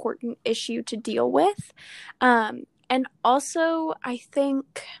very important issue to deal with. And also, I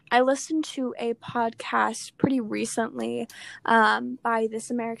think I listened to a podcast pretty recently by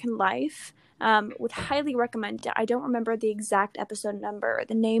This American Life. Would highly recommend it. I don't remember the exact episode number or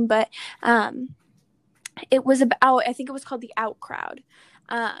the name, but it was about, I think it was called The Outcrowd.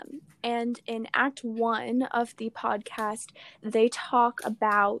 And in Act 1 of the podcast, they talk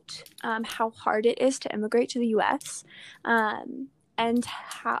about how hard it is to immigrate to the U.S. And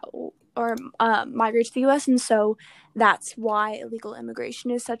how, or migrate to the U.S. And so that's why illegal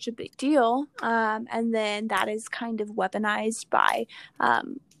immigration is such a big deal. And then that is kind of weaponized by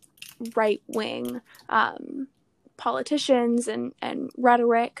right-wing politicians and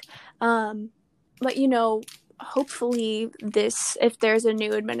rhetoric. But, you know, hopefully this, if there's a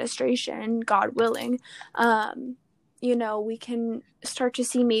new administration, God willing, you know, we can start to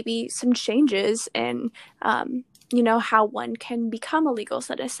see maybe some changes in, you know, how one can become a legal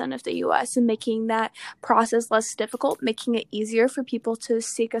citizen of the U.S. and making that process less difficult, making it easier for people to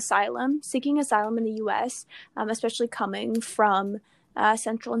seek asylum. Seeking asylum in the U.S., especially coming from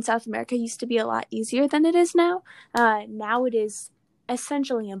Central and South America, used to be a lot easier than it is now. Now it is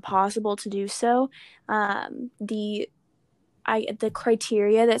essentially impossible to do so. The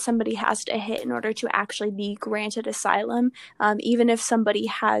criteria that somebody has to hit in order to actually be granted asylum, even if somebody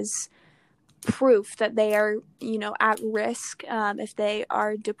has proof that they are, you know, at risk if they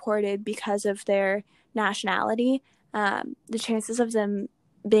are deported because of their nationality, the chances of them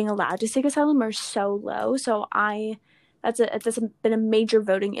being allowed to seek asylum are so low. So that's been a major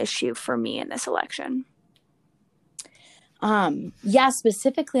voting issue for me in this election. Yeah,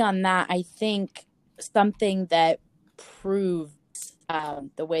 specifically on that, I think something that proves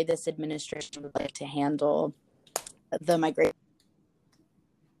the way this administration would like to handle the migration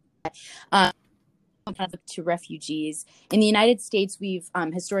to refugees. In the United States, we've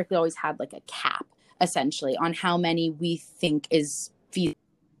historically always had like a cap, essentially, on how many we think is feasible.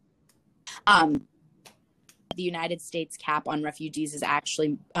 The United States cap on refugees is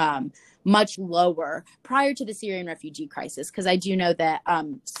actually much lower prior to the Syrian refugee crisis, because I do know that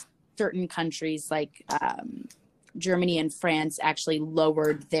certain countries like Germany and France actually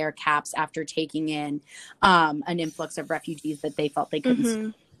lowered their caps after taking in an influx of refugees that they felt they couldn't. Mm-hmm.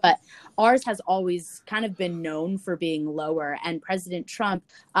 But ours has always kind of been known for being lower, and President Trump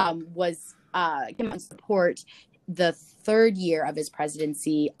was going to support the third year of his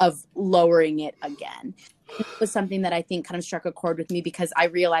presidency of lowering it again. It was something that I think kind of struck a chord with me, because I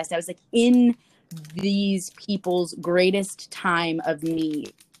realized I was like, in these people's greatest time of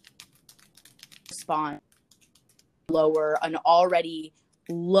need, respond lower an already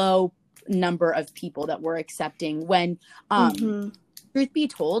low number of people that we're accepting when truth be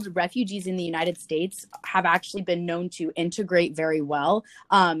told, refugees in the United States have actually been known to integrate very well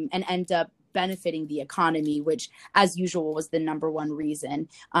and end up benefiting the economy, which, as usual, was the number one reason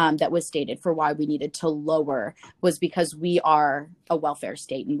that was stated for why we needed to lower, was because we are a welfare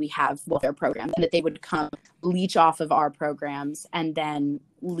state and we have welfare programs, and that they would come leech off of our programs and then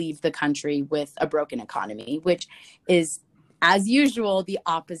leave the country with a broken economy, which is, as usual, the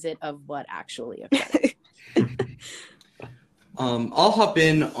opposite of what actually occurred. I'll hop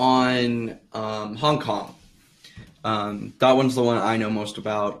in on Hong Kong. That one's the one I know most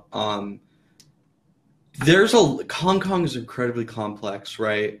about. Hong Kong is incredibly complex,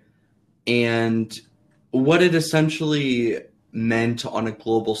 right? And what it essentially meant on a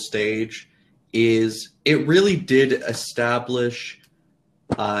global stage is it really did establish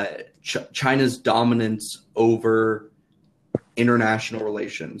China's dominance over international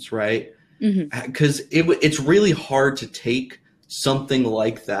relations, right? Because it's really hard to take something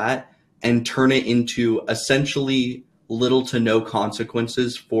like that and turn it into essentially little to no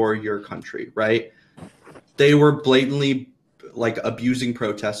consequences for your country, right? They were blatantly like abusing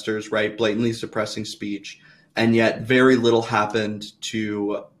protesters, right? Blatantly suppressing speech, and yet very little happened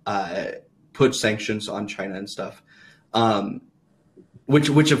to put sanctions on China and stuff,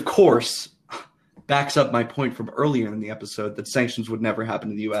 which of course backs up my point from earlier in the episode that sanctions would never happen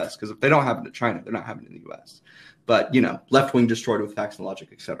to the U.S. because if they don't happen to China, they're not happening in the U.S. But, you know, left wing destroyed with facts and logic,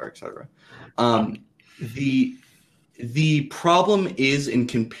 et cetera, et cetera. The problem is in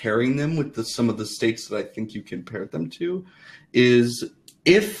comparing them with some of the states that I think you compared them to is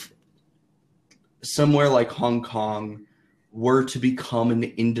if somewhere like Hong Kong were to become an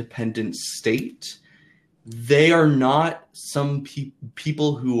independent state, they are not some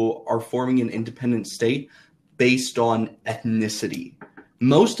people who are forming an independent state based on ethnicity.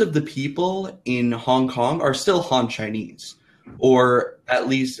 Most of the people in Hong Kong are still Han Chinese, or at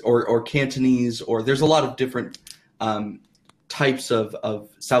least, or Cantonese, or there's a lot of different types of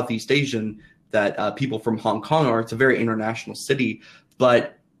Southeast Asian that people from Hong Kong are. It's a very international city,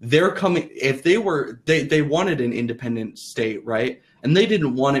 but they're coming, if they wanted an independent state, right? And they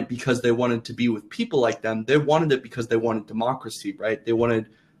didn't want it because they wanted to be with people like them. They wanted it because they wanted democracy, right? They wanted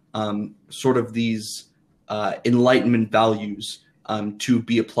sort of these Enlightenment values to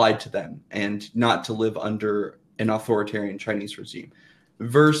be applied to them and not to live under an authoritarian Chinese regime,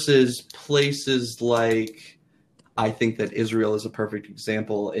 versus places like, I think that Israel is a perfect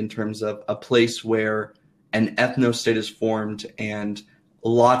example in terms of a place where an ethno-state is formed and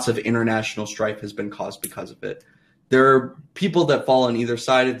lots of international strife has been caused because of it. There are people that fall on either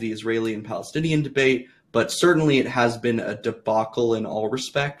side of the Israeli and Palestinian debate, but certainly it has been a debacle in all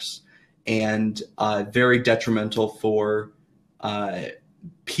respects and very detrimental for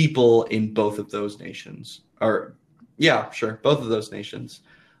people in both of those nations. Both of those nations.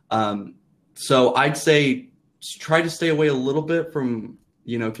 So I'd say try to stay away a little bit from,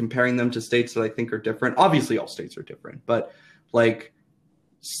 comparing them to states that I think are different. Obviously, all states are different, but like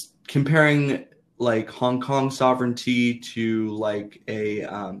comparing like Hong Kong sovereignty to like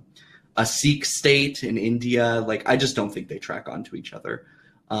a Sikh state in India, like I just don't think they track onto each other.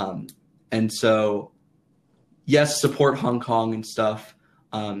 And so, yes, support Hong Kong and stuff.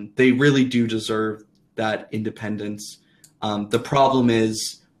 They really do deserve that independence. The problem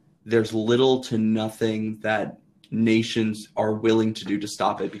is there's little to nothing that nations are willing to do to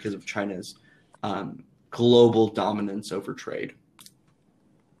stop it because of China's global dominance over trade.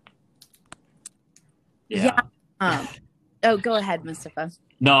 Yeah. Go ahead, Mustafa.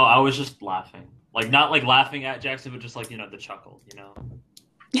 No, I was just laughing. Like, not like laughing at Jackson, but just like, the chuckle,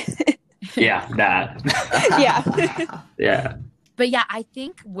 Yeah, that. Yeah. Yeah. But yeah, I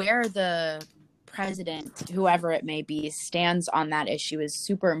think where the president, whoever it may be, stands on that issue is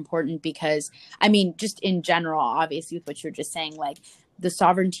super important because, I mean, just in general, obviously with what you're just saying, like the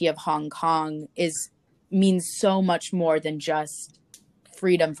sovereignty of Hong Kong means so much more than just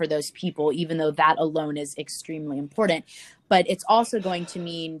freedom for those people, even though that alone is extremely important. But it's also going to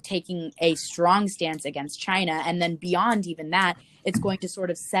mean taking a strong stance against China. And then beyond even that, it's going to sort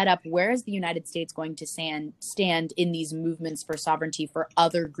of set up where is the United States going to stand in these movements for sovereignty for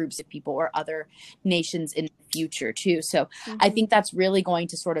other groups of people or other nations in the future too. So I think that's really going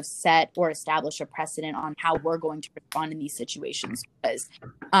to sort of set or establish a precedent on how we're going to respond in these situations. Because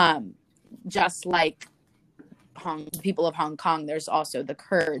just like the people of Hong Kong, there's also the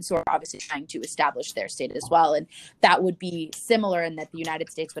Kurds who are obviously trying to establish their state as well. And that would be similar in that the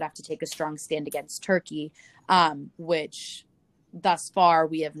United States would have to take a strong stand against Turkey, which thus far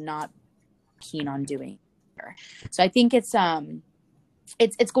we have not keen on doing. So I think it's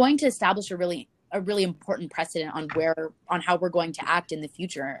going to establish a really important precedent on how we're going to act in the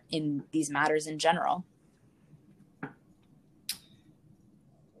future in these matters in general.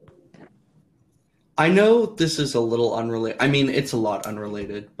 I know this is a little unrelated. I mean, it's a lot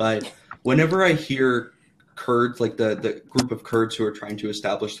unrelated, but whenever I hear Kurds, like the group of Kurds who are trying to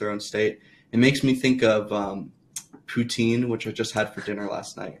establish their own state, it makes me think of poutine, which I just had for dinner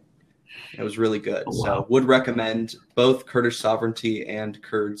last night. It was really good. Oh, wow. So would recommend both Kurdish sovereignty and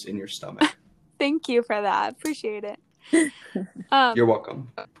Kurds in your stomach. Thank you for that. Appreciate it. You're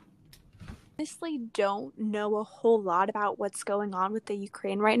welcome. Honestly don't know a whole lot about what's going on with the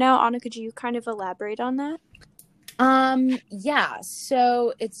Ukraine right now. Anna, could you kind of elaborate on that? Yeah,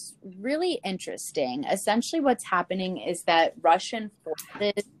 so it's really interesting. Essentially what's happening is that Russian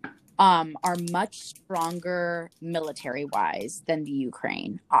forces are much stronger military-wise than the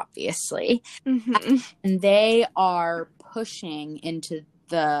Ukraine, obviously. Mm-hmm. And they are pushing into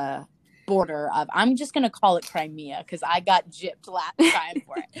the border of, I'm just going to call it Crimea because I got gypped last time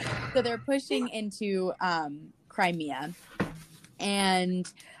for it. So they're pushing into Crimea.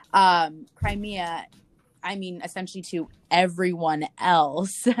 And Crimea, I mean, essentially to everyone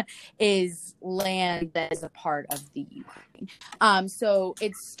else, is land that is a part of the Ukraine. So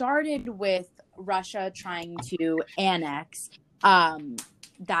it started with Russia trying to annex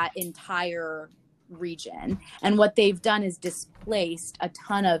that entire region. And what they've done is displaced a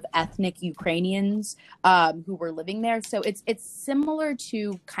ton of ethnic Ukrainians who were living there. So it's similar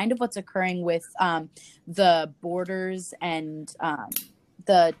to kind of what's occurring with the borders and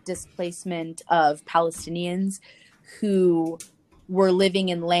the displacement of Palestinians who were living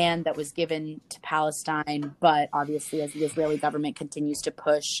in land that was given to Palestine, but obviously as the Israeli government continues to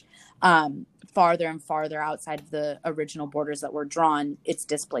push farther and farther outside of the original borders that were drawn, it's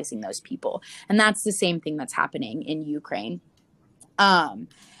displacing those people. And that's the same thing that's happening in Ukraine. And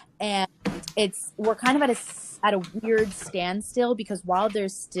we're kind of at a weird standstill because while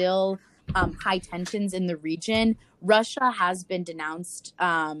there's still high tensions in the region, Russia has been denounced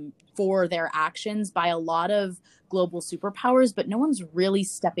for their actions by a lot of global superpowers, but no one's really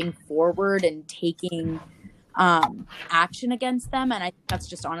stepping forward and taking action against them. And I think that's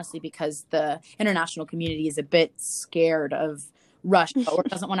just honestly because the international community is a bit scared of Russia or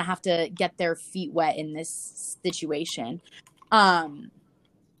doesn't want to have to get their feet wet in this situation.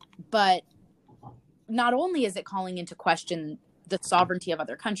 But not only is it calling into question the sovereignty of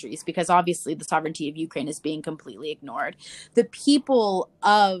other countries, because obviously the sovereignty of Ukraine is being completely ignored, the people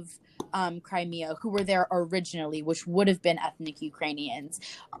of Crimea, who were there originally, which would have been ethnic Ukrainians,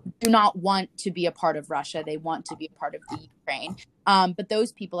 do not want to be a part of Russia. They want to be a part of the Ukraine. But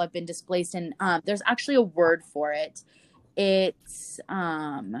those people have been displaced, and there's actually a word for it. It's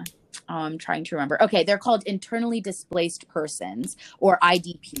I'm trying to remember. Okay, they're called internally displaced persons, or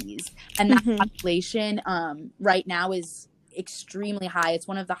IDPs, and that population right now is extremely high. It's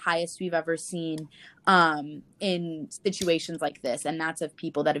one of the highest we've ever seen in situations like this, and that's of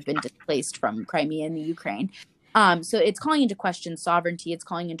people that have been displaced from Crimea and the Ukraine. So it's calling into question sovereignty. It's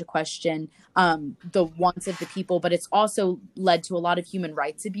calling into question the wants of the people, but it's also led to a lot of human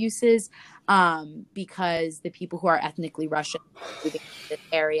rights abuses because the people who are ethnically Russian moving to this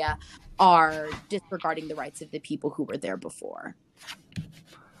area are disregarding the rights of the people who were there before.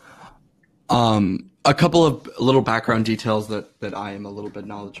 A couple of little background details that I am a little bit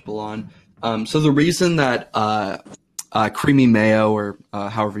knowledgeable on. So the reason that creamy mayo, or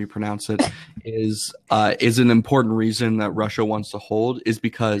however you pronounce it, is an important reason that Russia wants to hold is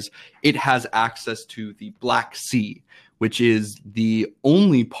because it has access to the Black Sea, which is the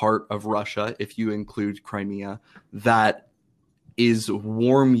only part of Russia, if you include Crimea, that is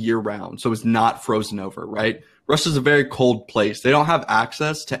warm year-round, so it's not frozen over, right? Russia's a very cold place. They don't have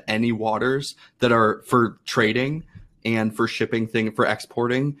access to any waters that are for trading and for shipping for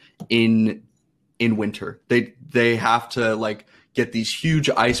exporting in winter. They have to like get these huge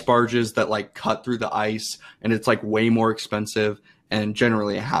ice barges that like cut through the ice, and it's like way more expensive and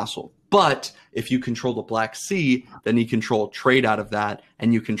generally a hassle. But if you control the Black Sea, then you control trade out of that,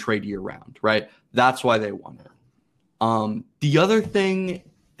 and you can trade year round, right? That's why they want it. The other thing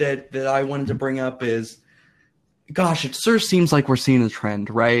that I wanted to bring up is, gosh, it sort of seems like we're seeing a trend,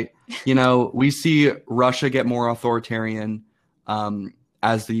 right? You know, we see Russia get more authoritarian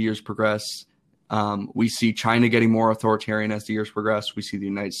as the years progress. We see China getting more authoritarian as the years progress. We see the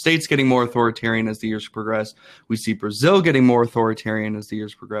United States getting more authoritarian as the years progress. We see Brazil getting more authoritarian as the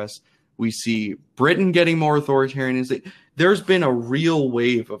years progress. We see Britain getting more authoritarian. There's been a real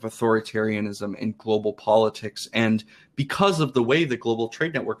wave of authoritarianism in global politics. And because of the way that global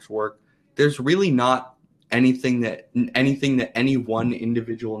trade networks work, there's really not anything that any one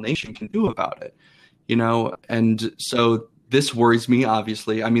individual nation can do about it, you know? And so this worries me,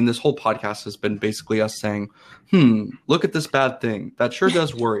 obviously. I mean, this whole podcast has been basically us saying, look at this bad thing. That sure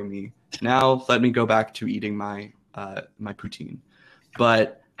does worry me. Now let me go back to eating my poutine.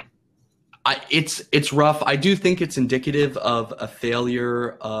 But it's rough. I do think it's indicative of a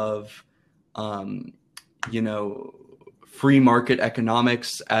failure of, free market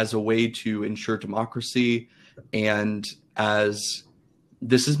economics as a way to ensure democracy, and as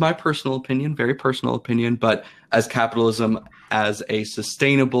this is my personal opinion, very personal opinion, but as capitalism as a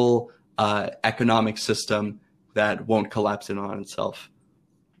sustainable economic system that won't collapse in on itself.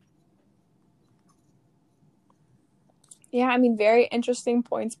 Yeah, I mean, very interesting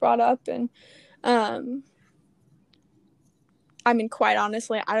points brought up. And I mean, quite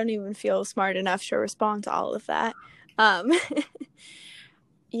honestly, I don't even feel smart enough to respond to all of that.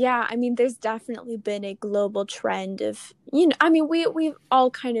 Yeah, I mean, there's definitely been a global trend of, I mean, we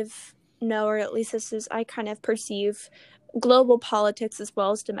all kind of know, or at least this is, I kind of perceive global politics as well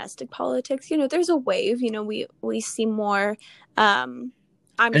as domestic politics. There's a wave, we see more, and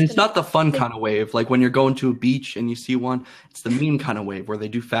it's not the fun kind of wave. Like when you're going to a beach and you see one, it's the mean kind of wave where they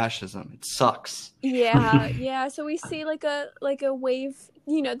do fascism. It sucks. Yeah. So we see like a wave,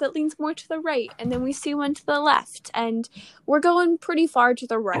 that leans more to the right, and then we see one to the left, and we're going pretty far to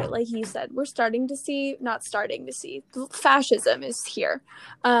the right. Like you said, we're fascism is here.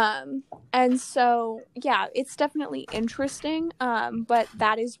 And so, yeah, it's definitely interesting. But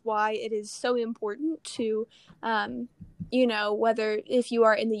that is why it is so important to, whether if you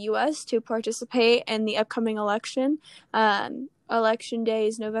are in the U.S. to participate in the upcoming election. Election day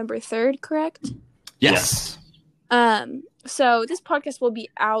is November 3rd, correct? Yes. So this podcast will be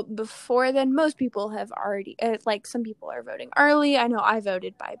out before then. Most people have already, some people are voting early. I know I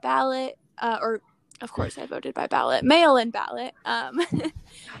voted by ballot, or of course I voted by ballot, mail-in ballot.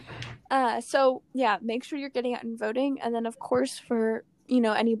 So yeah, make sure you're getting out and voting. And then of course for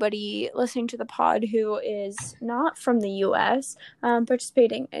anybody listening to the pod who is not from the U.S.,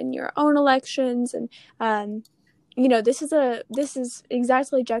 participating in your own elections. And, this is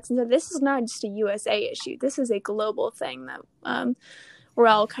exactly like Jackson said, this is not just a USA issue. This is a global thing that we're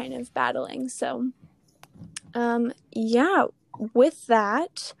all kind of battling. So, yeah, with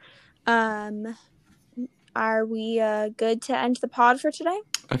that, are we good to end the pod for today?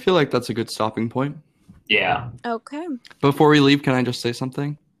 I feel like that's a good stopping point. Yeah. Okay. Before we leave, can I just say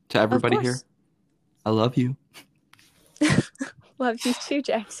something to everybody Of here? course. I love you. Love you too,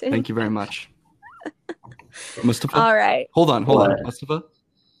 Jackson. Thank you very much. Mustafa? All right. Hold on. What? Mustafa?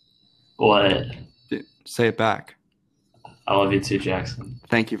 What? Say it back. I love you too, Jackson.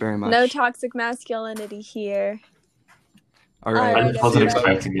 Thank you very much. No toxic masculinity here. All right. All I right, just wasn't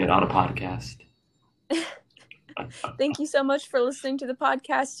everybody. expecting it on a podcast. Thank you so much for listening to the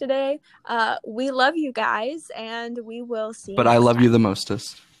podcast today. We love you guys, and we will see you But next I love time. you the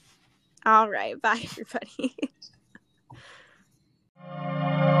mostest. All right. Bye, everybody.